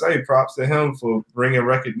just want to say props to him for bringing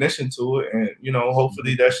recognition to it, and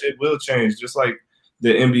hopefully that shit will change. Just like the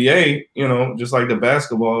NBA, just like the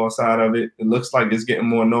basketball side of it, it looks like it's getting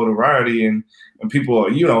more notoriety and people are,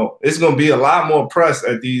 it's going to be a lot more press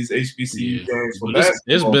at these HBCU games for basketball.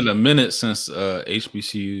 It's been a minute since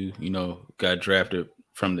HBCU, got drafted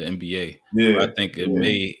from the NBA. Yeah, I think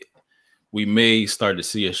we may start to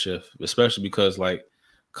see a shift, especially because like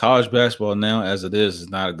college basketball now, as it is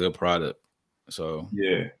not a good product. So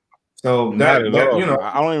so that I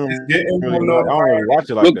don't even really watch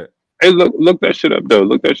it like that. Hey, look that shit up though.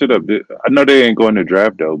 Look that shit up. I know they ain't going to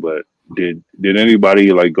draft though, but did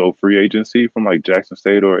anybody like go free agency from like Jackson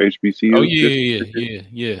State or HBCU? Oh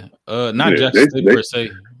yeah. Not Jackson State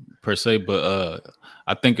per se, but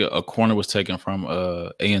I think a corner was taken from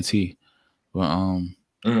A&T. But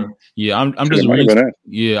yeah, I'm just reading.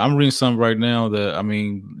 Yeah, I'm reading something right now that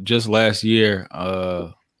just last year,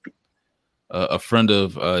 a friend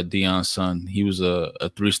of Deion's son, he was a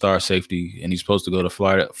 3-star safety, and he's supposed to go to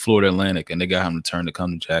Florida Atlantic, and they got him to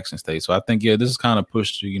come to Jackson State. So I think this is kind of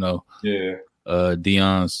pushed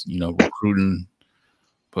Deion's recruiting,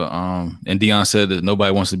 but and Deion said that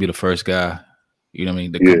nobody wants to be the first guy, to come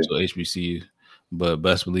to HBCU, but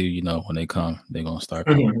best believe when they come, they're gonna start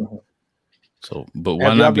coming. So, but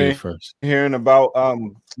why not be the first? Hearing about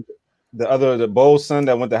the Bowles son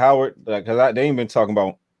that went to Howard, like, cause they ain't been talking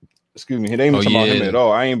about. Excuse me, they ain't been talking about him at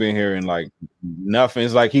all. I ain't been hearing like nothing.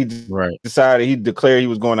 It's like he decided he declared he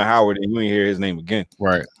was going to Howard, and you ain't hear his name again.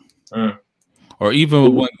 Right. Or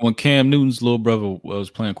even when Cam Newton's little brother was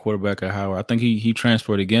playing quarterback at Howard, I think he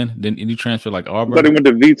transferred again. Didn't he transfer like Auburn? I thought he went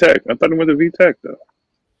to VTech. Though.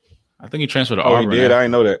 I think he transferred to Auburn. He did. I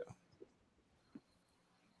didn't know that.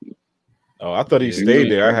 Oh, I thought he stayed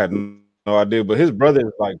there. I had no idea. But his brother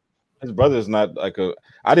is not like a.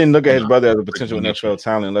 I didn't look at his brother as a potential NFL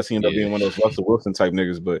talent unless he ended up being one of those Russell Wilson type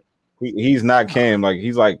niggas. But he's not Cam. Like he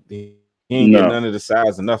ain't getting none of the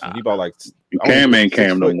size or nothing. He about like Cam ain't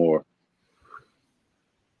Cam no more.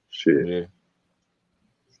 Shit. Yeah.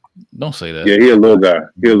 Don't say that. Yeah, he a little guy.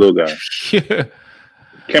 Yeah.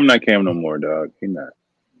 Cam not Cam no more, dog. He not.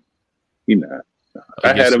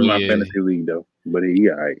 I had him in my fantasy league though, but he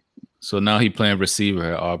all right. So now he playing receiver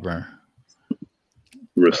at Auburn.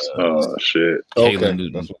 Shit. Kalen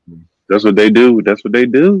Newton. That's what they do.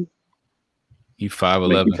 He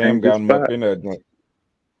 5'11". Cam got him up in that joint.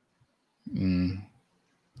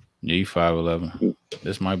 Yeah, he 5'11".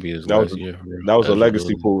 This might be his last year. That was a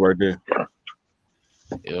legacy pool right there.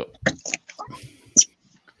 Yep.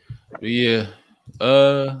 But yeah.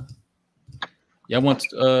 Y'all want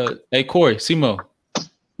hey Corey, Simo.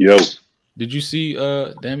 Yo. Did you see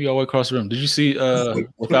damn you all the way across the room? Did you see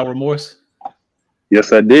Without Remorse?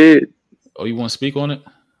 Yes, I did. Oh, you want to speak on it?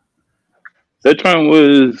 That joint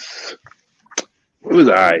was all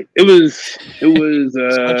right. It was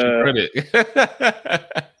credit.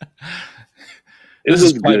 This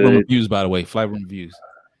is Flight Room Reviews, by the way. Flight Room Reviews.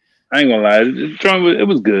 I ain't gonna lie. It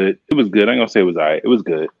was good. It was good. I ain't gonna say it was all right. It was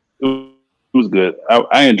good. It was good.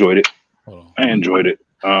 I enjoyed it. I enjoyed it.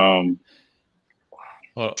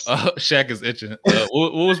 Shaq is itching.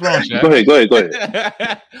 What was wrong, Shaq? Go ahead. Go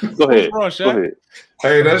ahead. What was wrong, Shaq? Go ahead.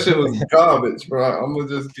 Hey, that shit was garbage, bro. I'm gonna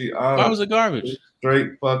just be honest. Why was it garbage?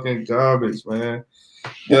 Straight fucking garbage, man.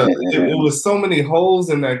 Yeah, it was so many holes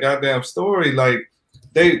in that goddamn story. Like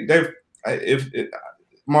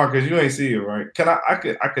Marcus, you ain't see it, right? I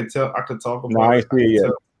could talk about it. No, I ain't see it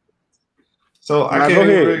yet. So I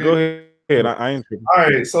can't go ahead. I ain't see it. All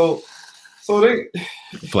right, so they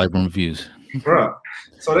Flight Room Reviews. Bro.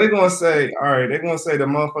 So they're gonna say the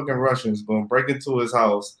motherfucking Russians gonna break into his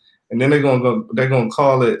house, and then they're gonna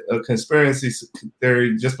call it a conspiracy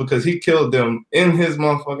theory just because he killed them in his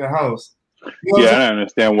motherfucking house. You know I don't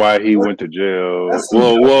understand why he went to jail.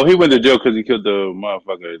 Well, he went to jail because he killed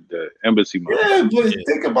the embassy motherfucker. Yeah, but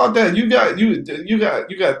think about that. You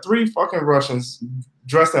got 3 fucking Russians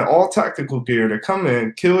dressed in all tactical gear that come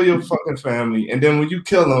in, kill your fucking family, and then when you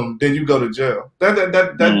kill them, then you go to jail. That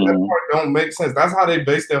part don't make sense. That's how they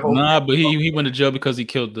base their whole. Nah, but he went to jail because he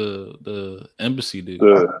killed the embassy dude.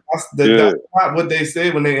 That's not what they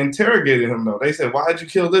said when they interrogated him, though. They said, "Why'd you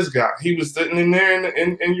kill this guy? He was sitting in there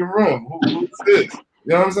in your room. Who's this?" You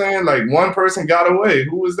know what I'm saying? Like one person got away.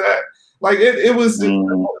 Who was that? Like it was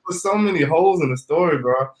so many holes in the story,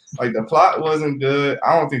 bro. Like the plot wasn't good.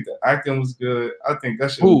 I don't think the acting was good. I think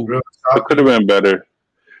that shit was real. It could have been better.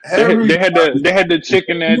 They had the chick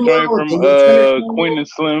in that joint from Queen and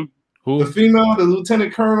Slim. Who? The female, the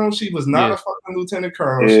lieutenant colonel. She was not a fucking lieutenant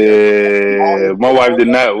colonel. Yeah, my wife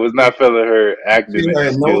was not feeling her acting. She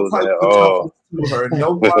had no type of to her.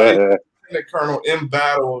 Nobody lieutenant colonel in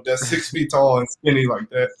battle that's 6 feet tall and skinny like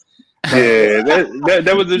that. Yeah,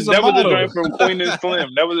 that was a joint from Queen and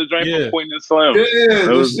Slim. That was a joint from Queen and Slim. Yeah,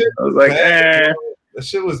 I was like, bad, that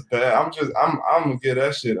shit was bad. I'm gonna give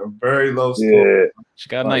that shit a very low score. Yeah. She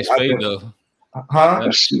got a nice fade though. Huh?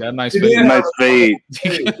 She got a nice fade. Nice fade.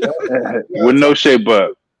 With no shape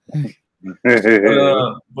up. But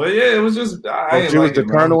yeah, it was just. She was the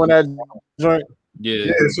colonel in that joint.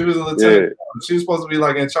 Yeah, she was a lieutenant. She was supposed to be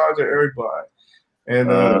like in charge of everybody,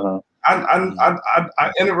 and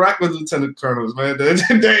I interact with lieutenant colonels, man.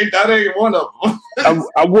 That ain't one of them.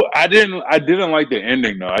 I didn't like the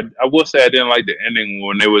ending though. I will say I didn't like the ending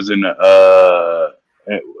when they was in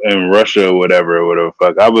Russia or whatever the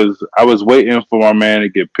fuck. I was waiting for my man to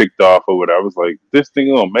get picked off or whatever. I was like, this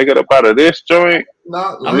thing gonna make it up out of this joint?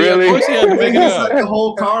 Not really. Of course he had to make it up. Set the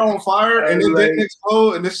whole car on fire and it didn't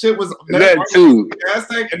explode, and this shit was that too. Gas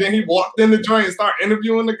tank, and then he walked in the joint and started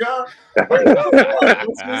interviewing the guy.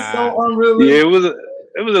 It's just so unrealistic. Yeah, it was a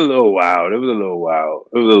little wild.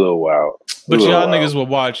 But y'all niggas would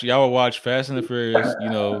watch. Y'all would watch Fast and the Furious. You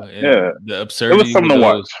know, and the absurdity. It was something to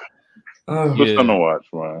watch. It was something to watch,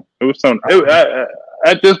 man. It was something.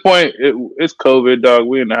 At this point, it's COVID, dog.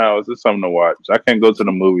 We in the house. It's something to watch. I can't go to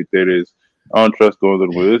the movie theaters. I don't trust going to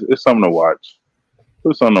the movie. It's something to watch. It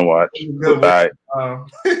was something to watch. It was all right.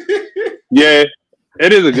 Yeah,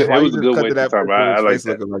 It is a good. Why It you was a just good cut way to to that start. picture I of like his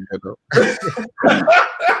face that. looking like that though?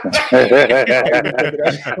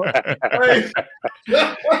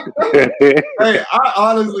 Hey, I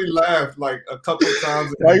honestly laughed like a couple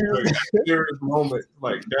times in like serious moments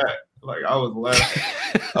like that. Like I was laughing.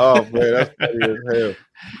 Oh man, that's funny as hell.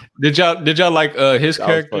 Did y'all like his That was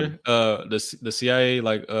character? The CIA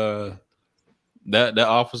like that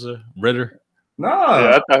officer Ritter. Nah.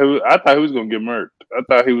 Yeah, I thought he was gonna get murked. I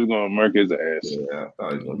thought he was gonna murk his ass. Yeah, I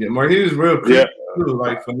thought he was gonna get more. He was real creepy too,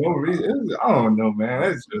 like for no reason. I don't know, man.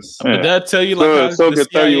 That's just. But that tell you like how the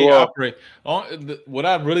throw you CIA off. operate. What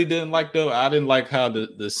I really didn't like though, I didn't like how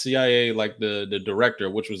the CIA, like the director,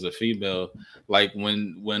 which was a female, like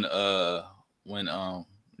when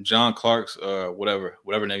John Clark's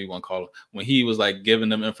whatever name you want to call him, when he was like giving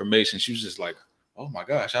them information, she was just like, oh my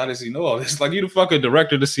gosh, how does he know all this? Like, you the fucking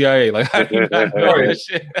director of the CIA. Like, how do you not know that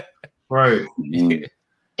shit? Right. Yeah,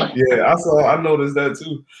 I noticed that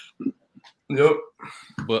too. Yep.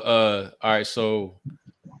 But all right, so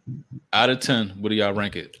out of 10, what do y'all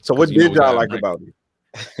rank it? So what did y'all like about it?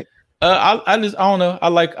 I don't know. I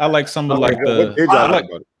like some of like what did y'all like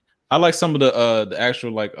about it? I like some of the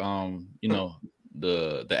actual like you know,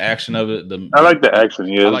 the action of it. I like the action.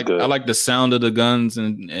 Yeah, I like the sound of the guns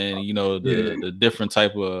and you know the different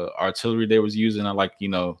type of artillery they was using. I like, you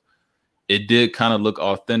know, it did kind of look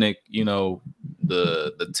authentic, you know,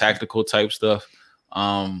 the tactical type stuff.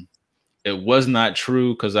 It was not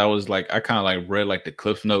true because I was like, I kind of like read like the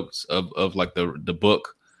cliff notes of like the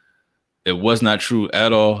book. It was not true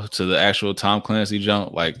at all to the actual Tom Clancy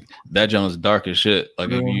jump. Like that jump is dark as shit.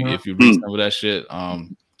 Like if you read some of that shit,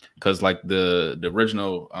 because like the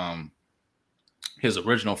original his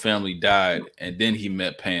original family died, and then he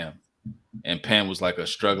met Pam, and Pam was like a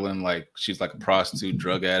struggling, like she's like a prostitute,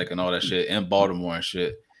 drug addict, and all that shit in Baltimore and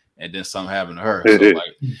shit. And then something happened to her. So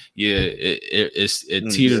like, yeah,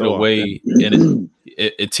 it teetered away, and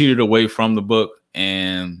it teetered away from the book.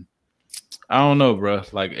 And I don't know, bro.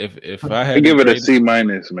 Like if I had to give it a grade C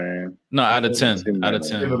minus, man. No, out of 10. Out of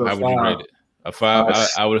 10, how would you rate it? A 5?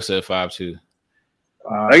 I would have said 5 too.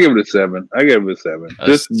 I give it a 7. I give it a 7.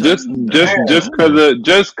 Just because of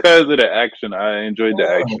the action. I enjoyed the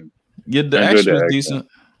action. Yeah, the action was decent.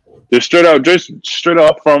 Just straight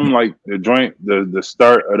off from like the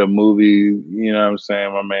start of the movie. You know what I'm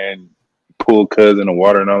saying? My man pulled cuz in the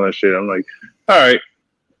water and all that shit. I'm like, all right.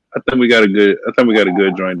 I think we got a good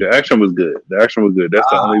joint. The action was good. That's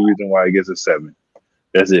the only reason why it gets a 7.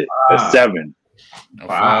 That's it. A 7. A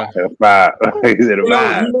 5. A 5. He said a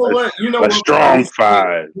 5. You know a what strong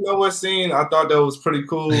 5. You know what scene I thought that was pretty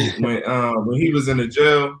cool when he was in the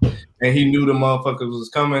jail and he knew the motherfuckers was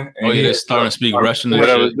coming. And he started to speak Russian and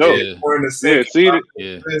shit. The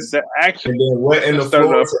action. And then wet in the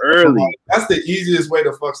floor up early. That's the easiest way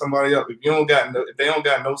to fuck somebody up. If they don't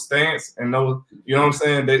got no stance and no, you know what I'm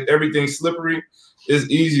saying, everything's slippery. It's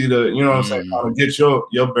easy to, you know what I'm saying, kind of get your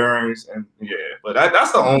bearings, and but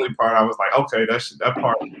that's the only part I was like, okay, that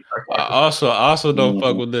part. I also don't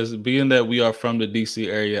fuck with this. Being that we are from the DC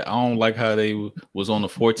area, I don't like how they was on the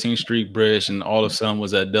 14th Street Bridge and all of a sudden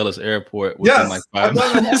was at Dulles Airport within like 5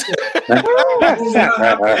 minutes. In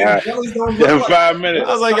 5 minutes.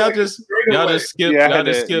 I was like, y'all just skip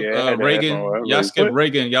Reagan. Y'all skipped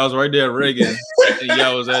Reagan. Y'all was right there at Reagan, and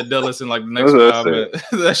y'all was at Dulles in like the next 5 minutes.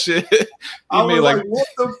 That shit. I was like, what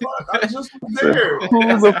the fuck? I just was there.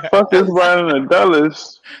 Who the fuck is riding a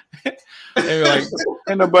Dulles? Like,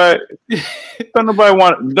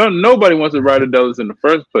 nobody wants to ride a Dulles in the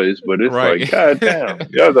first place, but it's like, goddamn,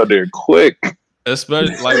 y'all out there quick.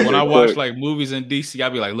 Especially like when I watch like movies in DC, I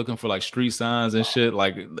be like looking for like street signs and shit.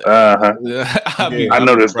 Like, I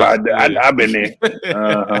know this spot. I've been there.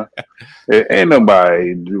 Ain't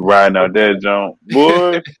nobody riding out that jump,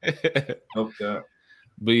 boy. Okay.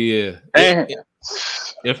 But yeah,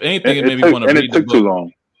 if anything, it made me want to read the book. Too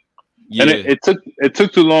long. Yeah. And it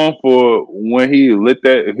took too long for when he lit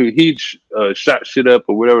that he shot shit up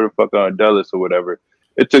or whatever the fuck on Dulles or whatever.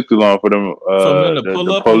 It took too long for them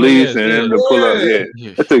the police and them to pull up. Yeah.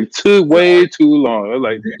 It took way too long. I was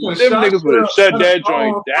like, them niggas would have shut that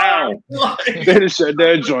joint down. They'd have shut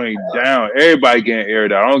that joint down. Everybody getting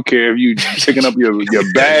aired out. I don't care if you picking up your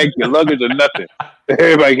bag, your luggage, or nothing.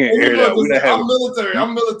 Everybody getting aired out.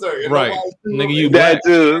 I'm military. Right. Nigga, you that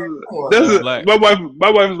too. My wife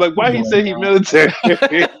was like, why he say he military?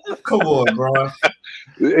 Come on, bro.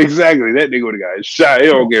 Exactly. That nigga would have got shot. He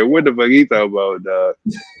don't care what the fuck he thought about.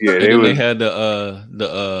 They had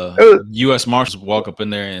the U.S. Marshals walk up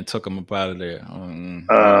in there and took him up out of there.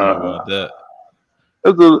 About that.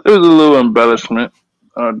 It was a little embellishment.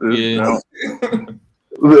 Little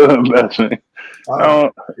embellishment.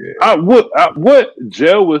 What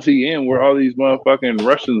jail was he in? Where all these motherfucking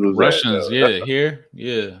Russians was Russians, at? here,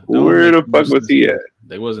 yeah. Where the fuck was he at?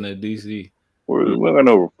 They wasn't at DC. We got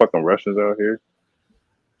no fucking Russians out here.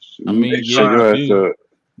 I mean,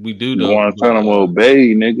 we do You though. want to tell them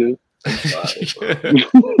obey, nigga?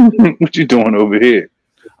 What you doing over here?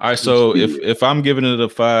 All right, so if I'm giving it a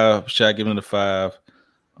 5, Shaq giving it a 5,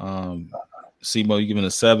 Simo, you giving it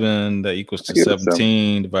a 7, that equals to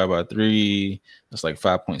 17 divided by 3. That's like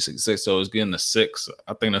 5.66. So it's getting a 6.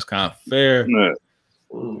 I think that's kind of fair. Yeah.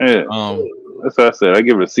 That's what I said. I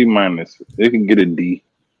give it a C minus. They can get a D.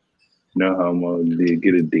 You know how much they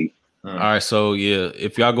get a D. All right, so yeah,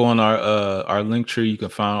 if y'all go on our link tree, you can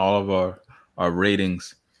find all of our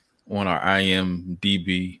ratings on our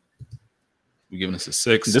IMDb. We're giving us a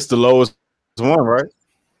 6. This the lowest one, right?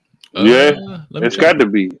 It's got to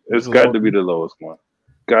be. It's got to be the lowest one.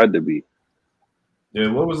 Got to be.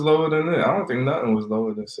 Yeah, what was lower than that? I don't think nothing was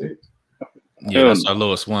lower than 6. Yeah, that's our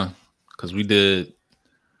lowest one because we did.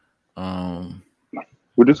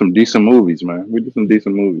 We did some decent movies, man.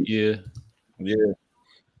 Yeah.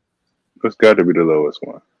 That's got to be the lowest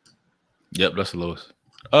one. Yep, that's the lowest.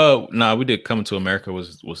 Nah, we did Coming to America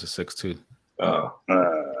was a 6 too.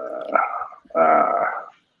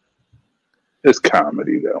 It's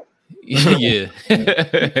comedy though. Yeah.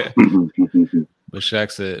 But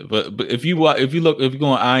Shaq said, but if you go on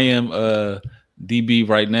IMDb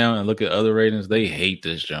right now and look at other ratings, they hate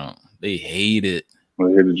this junk. They hate it.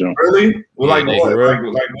 Really? Well, like they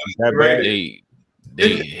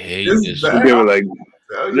hate this shit. They give it like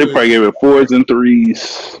they probably gave it 4s and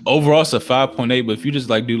 3s. Overall, it's a 5.8. But if you just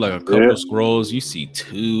like do like a couple scrolls, you see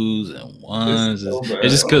 2s and 1s.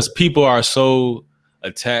 It's just because people are so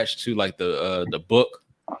attached to like the book.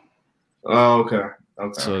 Oh, okay.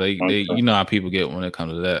 So they you know how people get when it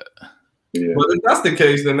comes to that. Yeah. But if that's the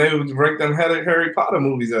case, then they would rank them Harry Potter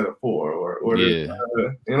movies at a 4, or yeah.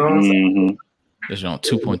 You know what I'm saying? It's on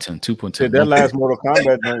 2.10, 2.10. Yeah, that last Mortal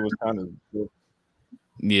Kombat thing was kind of good.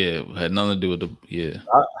 Yeah, had nothing to do with the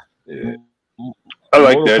I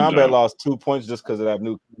like Mortal that. Kombat lost 2 points just because of that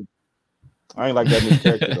new. I ain't like that new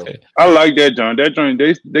character though. I like that joint. That joint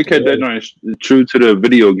they kept that joint true to the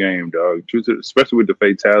video game, dog. True to, especially with the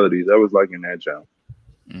fatalities. I was liking that joint.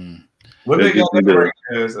 What they got that rank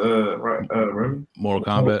as? Remy? Mortal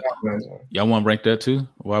Kombat. Y'all want to rank that too?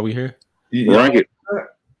 While we here? Rank it.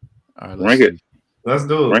 All right, rank it. Let's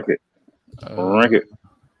do it. Rank it. Rank it.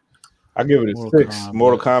 I give it a 6.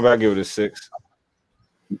 Mortal Kombat, I give it a 6.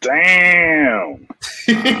 Damn.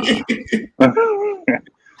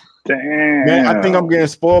 Damn. Man, I think I'm getting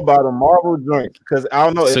spoiled by the Marvel joint because I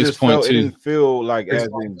don't know. It just felt, it didn't feel like as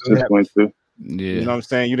in 6.2. Yeah, you know what I'm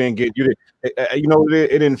saying. You didn't. You know,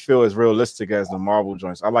 it didn't feel as realistic as the Marvel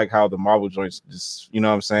joints. I like how the Marvel joints just, you know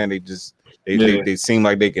what I'm saying. They seem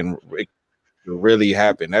like it really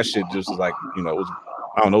happen. That shit just was like, you know, it was,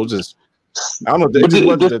 I don't know, just I don't know.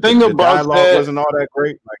 The thing about dialogue that wasn't all that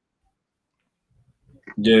great. Like,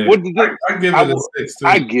 yeah, I give it a 6 too.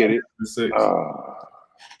 I get it.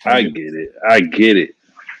 I get it,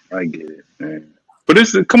 man. But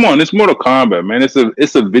come on, it's Mortal Kombat, man.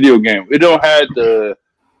 It's a video game. It don't have the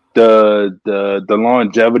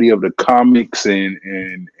longevity of the comics and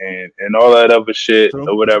all that other shit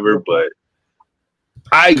or whatever. But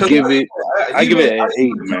I give it an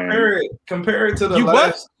 8, man. Compare it to the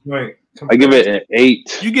last. Right. I give it an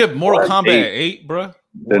 8. You give Mortal Kombat an 8, bro?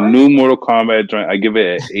 The new Mortal Kombat joint, I give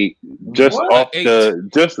it an 8. Just off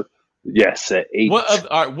yes, an 8.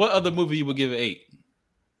 What other movie you would give an 8?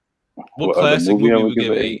 What classic movie would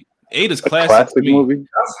give an 8? 8 is classic to me. Movie?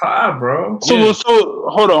 That's high, bro. So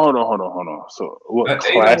hold on. So what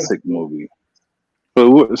classic movie? So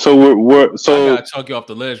we're I gotta talk you off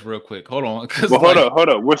the ledge real quick. Hold on. Hold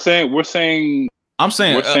up. We're saying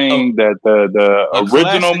that the original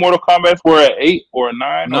classic, Mortal Kombat were at 8 or a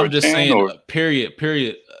 9. No, or I'm just 10 saying. Or... Period.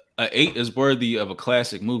 An 8 is worthy of a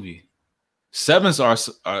classic movie. 7s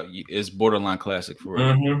is borderline classic for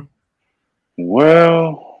real. Mm-hmm.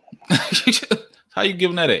 Well, how you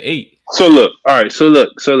giving that an 8? So look, all right. So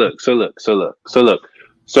look. So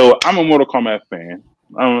I'm a Mortal Kombat fan,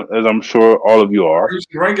 as I'm sure all of you are.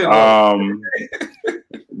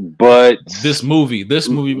 But this movie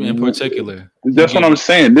in particular. That's what I'm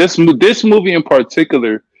saying. This movie in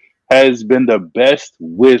particular has been the best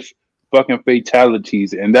with fucking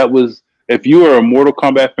fatalities, and that was. If you are a Mortal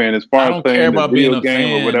Kombat fan, as far as playing the video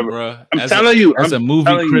game or whatever, bruh. I'm telling you, as a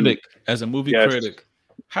movie critic,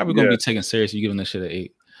 how are we gonna be taken serious? You giving this shit an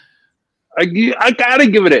 8? I gotta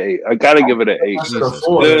give it an 8. I gotta give it an 8.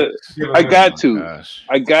 I got to.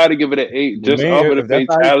 I gotta give it an 8. Just off of the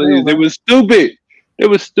fatalities, it was stupid.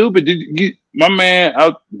 My man,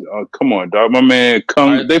 come on, dog. My man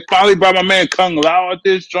Kung. Right. They finally brought my man Kung Lao at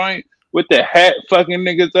this joint with the hat, fucking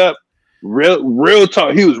niggas up. Real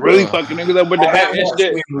talk. He was really fucking niggas up with the hat and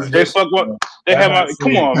shit. They fuck what? They have my.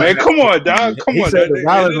 Come on, man. Come on, dog. Come on.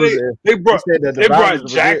 They brought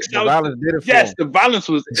Jax out. Yes, the violence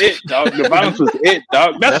was it, dog. The violence was it,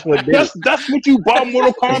 dog. That's what you bought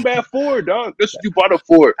Mortal Kombat for, dog. That's what you bought it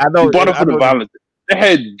for. You bought it for the violence. They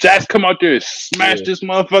had Jax come out there and smash this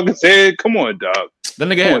motherfucker's head. Come on, dog. Then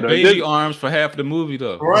they had baby arms for half the movie,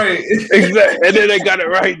 though. Right. Exactly. And then they got it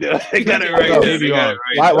right, though. They got it right. Baby arms.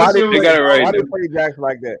 Why did they play Jax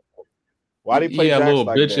like that? Why did they play Jax little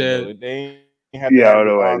like bitch that? I don't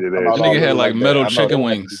know why they did that. That nigga had like metal chicken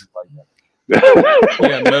wings. He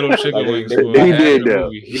had metal chicken wings. He did, though.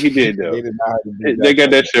 He did, though. They got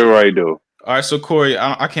that shit right, though. All right, so Corey,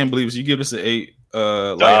 I can't believe this. You give us an 8.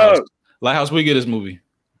 Lighthouse, we get this movie.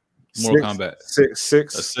 Mortal Kombat.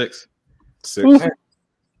 6. A 6. 6.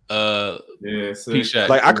 Yeah,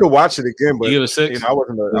 like I could watch it again, but you give it a 6. I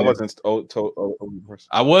wasn't.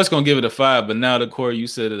 I was gonna give it a 5, but now that Corey, you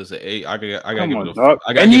said it's an 8. I gotta give it a.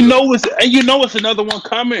 And you know it's another one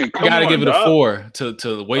coming. I gotta give it a 4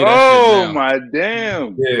 to wait. Oh my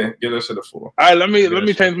damn! Yeah, give that shit a 4. All right, let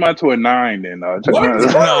me change mine to a 9 then. No,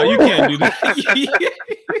 you can't do that.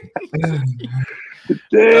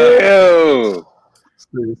 Damn.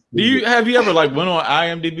 Have you ever like went on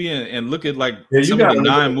IMDb and look at like some of the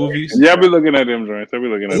 9 movies? Yeah, I be looking at them joints. I be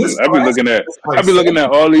looking at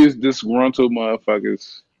all these disgruntled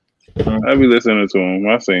motherfuckers. I be listening to them.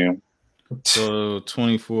 I see them. So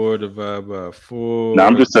 24 divided by 4. Nah,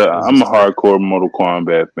 I'm a hardcore Mortal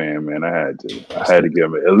Kombat fan, man. I had to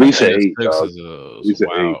give it at least an 8. Dog. At least an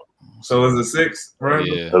 8. So is it 6? Right?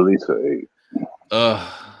 Yeah. At least an 8.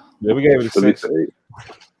 Yeah, we gave it a 6. At least an 8.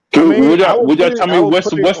 Would y'all tell me what's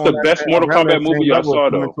the best Mortal Kombat movie y'all saw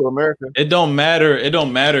though? It don't matter. It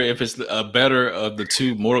don't matter if it's a better of the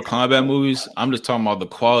 2 Mortal Kombat movies. I'm just talking about the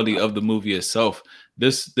quality of the movie itself.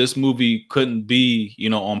 This movie couldn't be,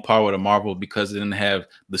 on par with a Marvel because it didn't have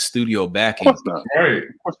the studio backing. Of course not. Right.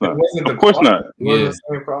 Of course not. It wasn't the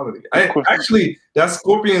same quality. Actually, that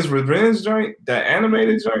Scorpion's Revenge joint, that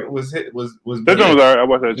animated joint was that joint was alright. I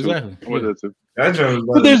watched that too. Exactly. I watched that too. That joint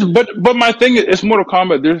was but my thing is, it's Mortal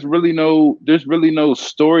Kombat. There's really no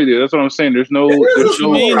story there. That's what I'm saying. There's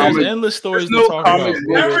endless stories. There's no comic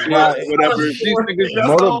whatever.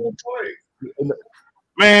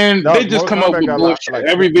 Man, they just come up with bullshit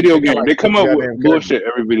every video game. They come up with bullshit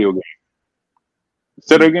every video game.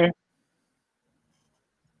 Say that again.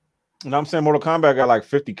 And I'm saying Mortal Kombat got like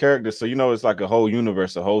 50 characters, so it's like a whole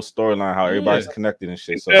universe, a whole storyline, how everybody's connected and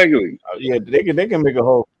shit. So, exactly. They can make a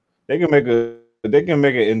whole, they can make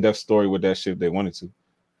an in-depth story with that shit if they wanted to.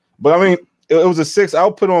 But I mean, it was a 6.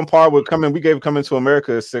 I'll put on par with Coming. We gave Coming to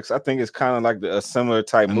America a 6. I think it's kind of like a similar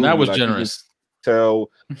type movie. That was generous.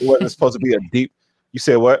 Tell it wasn't supposed to be a deep. You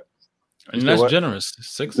said what? And that's generous.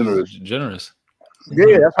 6 is generous.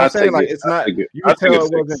 Yeah, that's what I'm saying. Like it's not. You can tell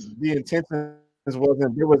it wasn't the intention. It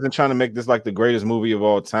wasn't trying to make this like the greatest movie of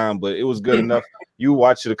all time, but it was good enough. You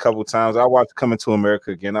watched it a couple times. I watched Coming to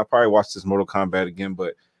America again. I probably watched this Mortal Kombat again,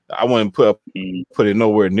 but I wouldn't put it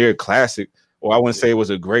nowhere near classic. Or I wouldn't say it was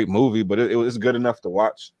a great movie, but it was good enough to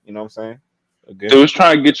watch. You know what I'm saying? Again, they was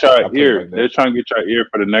trying to get y'all ear. They're trying to get y'all ear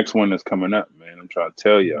for the next one that's coming up, man. I'm trying to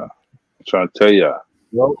tell y'all.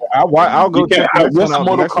 Well, I'll go check out this one.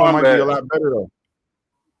 Mortal Kombat might be a lot better though.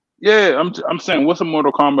 Yeah, I'm saying, what's a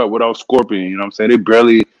Mortal Kombat without Scorpion? You know what I'm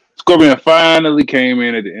saying? Scorpion finally came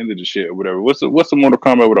in at the end of the shit or whatever. What's a Mortal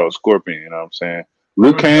Kombat without Scorpion? You know what I'm saying?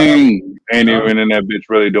 Liu Kang ain't even in that bitch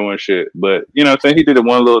really doing shit. But, you know what I'm saying? He did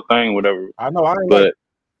one little thing, whatever. I know, but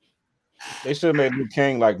they should have made Liu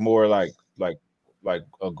Kang like more like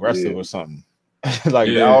aggressive or something. I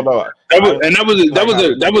don't know. That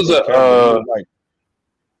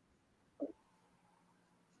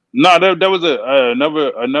was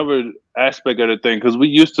another aspect of the thing, because we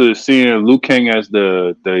used to seeing Liu Kang as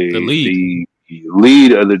the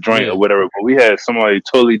lead of the joint or whatever, but we had somebody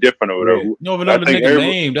totally different or whatever. You don't even know the nigga's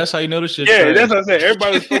name. That's how you know the shit. Yeah, that's what I said.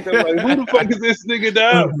 Everybody was fucking like, who the fuck is this nigga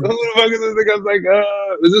down? Who the fuck is this nigga? I was like,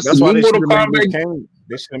 is this some Mortal Kombat?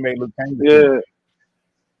 They should have made Liu Kang. Yeah.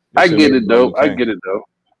 I get it though. I get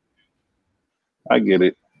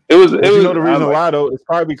it. It was the reason why though. It's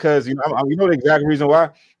probably because you know the exact reason why.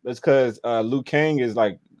 It's because Liu Kang is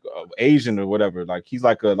like Asian or whatever. Like he's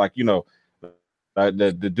like the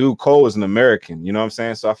dude Cole is an American. You know what I'm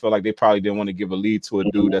saying? So I feel like they probably didn't want to give a lead to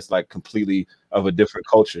a dude that's like completely of a different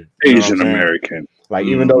culture. Asian American. Like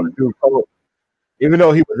even though the dude Cole, even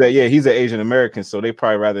though he was he's an Asian American, so they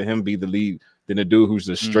probably rather him be the lead than the dude who's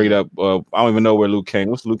just straight up. I don't even know where Liu Kang.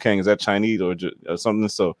 What's Liu Kang? Is that Chinese or something?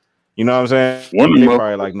 So you know what I'm saying? They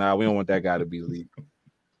probably like, nah, we don't want that guy to be lead.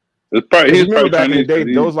 It's probably, he's remember probably back in the day,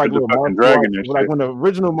 Chinese, those like little martial arts, like shit. when the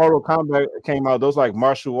original Mortal Kombat came out, those like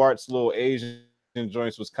martial arts little Asian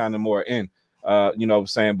joints was kind of more in. You know what I'm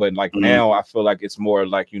saying? But like now I feel like it's more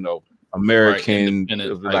like, you know, American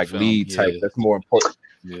like lead type. That's more important.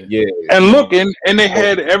 Yeah. And look, and they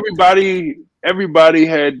had everybody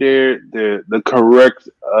had the correct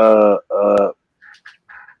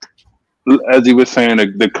as he was saying,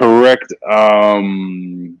 the correct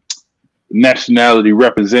nationality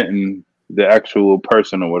representing the actual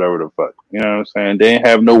person or whatever the fuck. You know what I'm saying? They didn't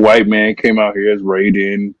have no white man came out here as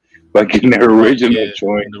Raiden, like in their original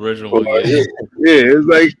joint. The original one, it's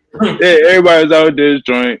like everybody's out this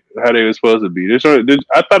joint how they were supposed to be. I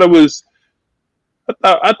thought it was.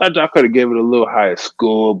 I thought y'all could have gave it a little higher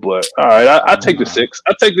score, but all right, I take the 6.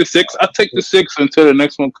 I take the 6 until the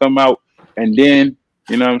next one come out, and then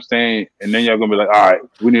you know what I'm saying, and then y'all gonna be like, all right,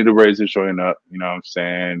 we need to raise this joint up. You know what I'm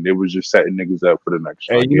saying? It was just setting niggas up for the next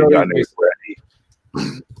joint. You know, y'all niggas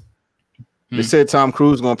ready. They said Tom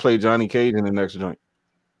Cruise gonna play Johnny Cage in the next joint.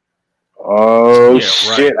 Oh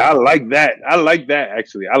shit! Right. I like that.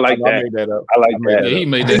 Actually. I like that. I made that up. I like that. He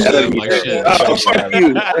made that shit up like shit. Oh, fuck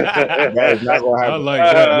you. That is not gonna happen. I like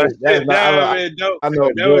that. I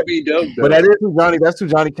know that would be dope. Though. But that is who Johnny. That's who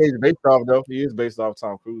Johnny Cage is based off, though. He is based off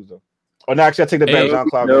Tom Cruise, though. Oh, no, actually, I take that back. John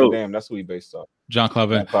Claude Van Damme. That's who he based off. John Claude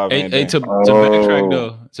Van Damme. Hey, to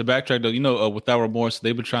backtrack though, you know, without remorse,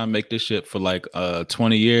 they've been trying to make this shit for like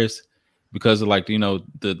 20 years because of like, you know,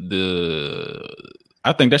 the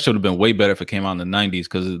I think that should have been way better if it came out in the 90s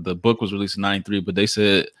because the book was released in 93, but they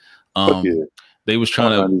said they was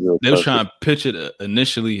trying to pitch it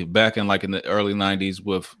initially back in like in the early 90s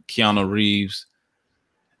with Keanu Reeves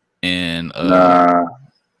and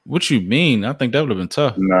what you mean? I think that would have been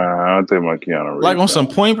tough. Nah, I don't think my Keanu Reeves. Like on some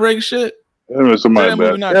Point Break shit? Point Break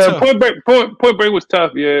was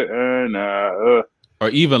tough, or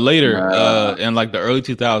even later, in like the early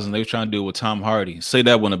 2000s, they were trying to do it with Tom Hardy. Say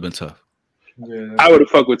that wouldn't have been tough. Yeah. I would have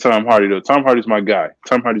fucked with Tom Hardy though. Tom Hardy's my guy.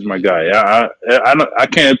 I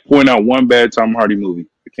can't point out one bad Tom Hardy movie.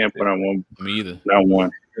 I can't point out one. Me either. Not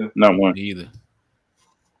one. Me either.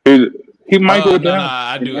 He might go down.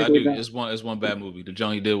 I do. It's one bad movie. The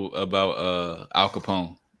joint he did about Al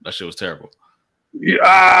Capone. That shit was terrible. Yeah,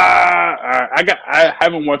 I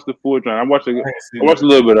haven't watched the full joint. I watched a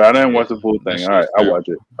little bit. I didn't watch the full thing. All right, I'll watch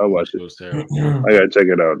it. It was terrible. I gotta check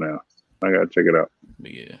it out now.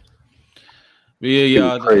 Yeah,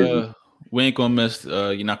 y'all. We ain't gonna miss.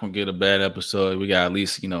 You're not gonna get a bad episode. We got at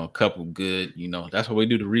least a couple good. That's why we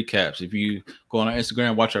do the recaps. If you go on our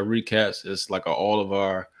Instagram, watch our recaps. It's like all of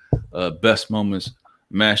our best moments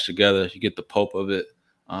mashed together. You get the pulp of it.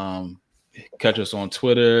 Catch us on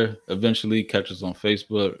Twitter. Eventually, catch us on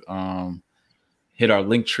Facebook. Hit our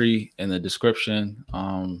link tree in the description.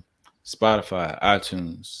 Spotify,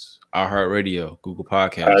 iTunes, iHeartRadio, Google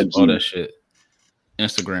Podcasts, all that shit.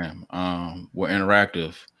 Instagram. We're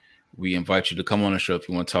interactive. We invite you to come on the show if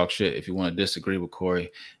you want to talk shit, if you want to disagree with Corey,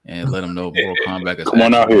 and let him know Mortal Kombat is come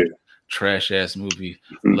on out here. Trash ass movie.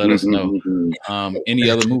 Let us know. Any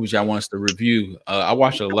other movies y'all want us to review? I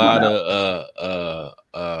watched a lot of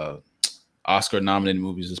Oscar nominated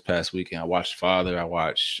movies this past weekend. I watched Father. I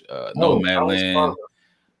watched Nomadland.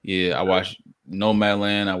 Yeah, I watched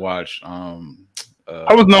Nomadland. I watched How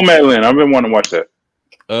was Nomadland? I've been wanting to watch that.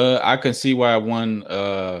 I can see why I won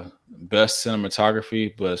best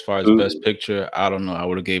cinematography, but as far as best picture, I don't know. I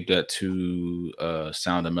would have gave that to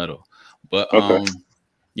Sound of Metal. But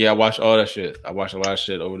yeah, I watched all that shit. I watched a lot of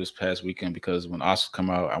shit over this past weekend because when Oscars come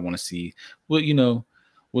out, I want to see what's the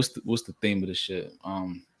theme of the shit.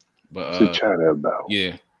 But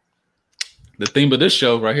yeah, the theme of this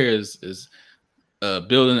show right here is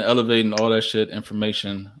building, elevating all that shit,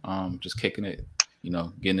 information, just kicking it,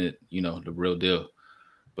 getting it, the real deal.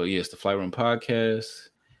 But yeah, it's the Flight Room Podcast.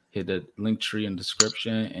 Hit that link tree in the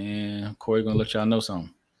description, and Corey gonna let y'all know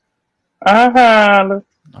something.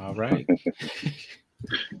 All right.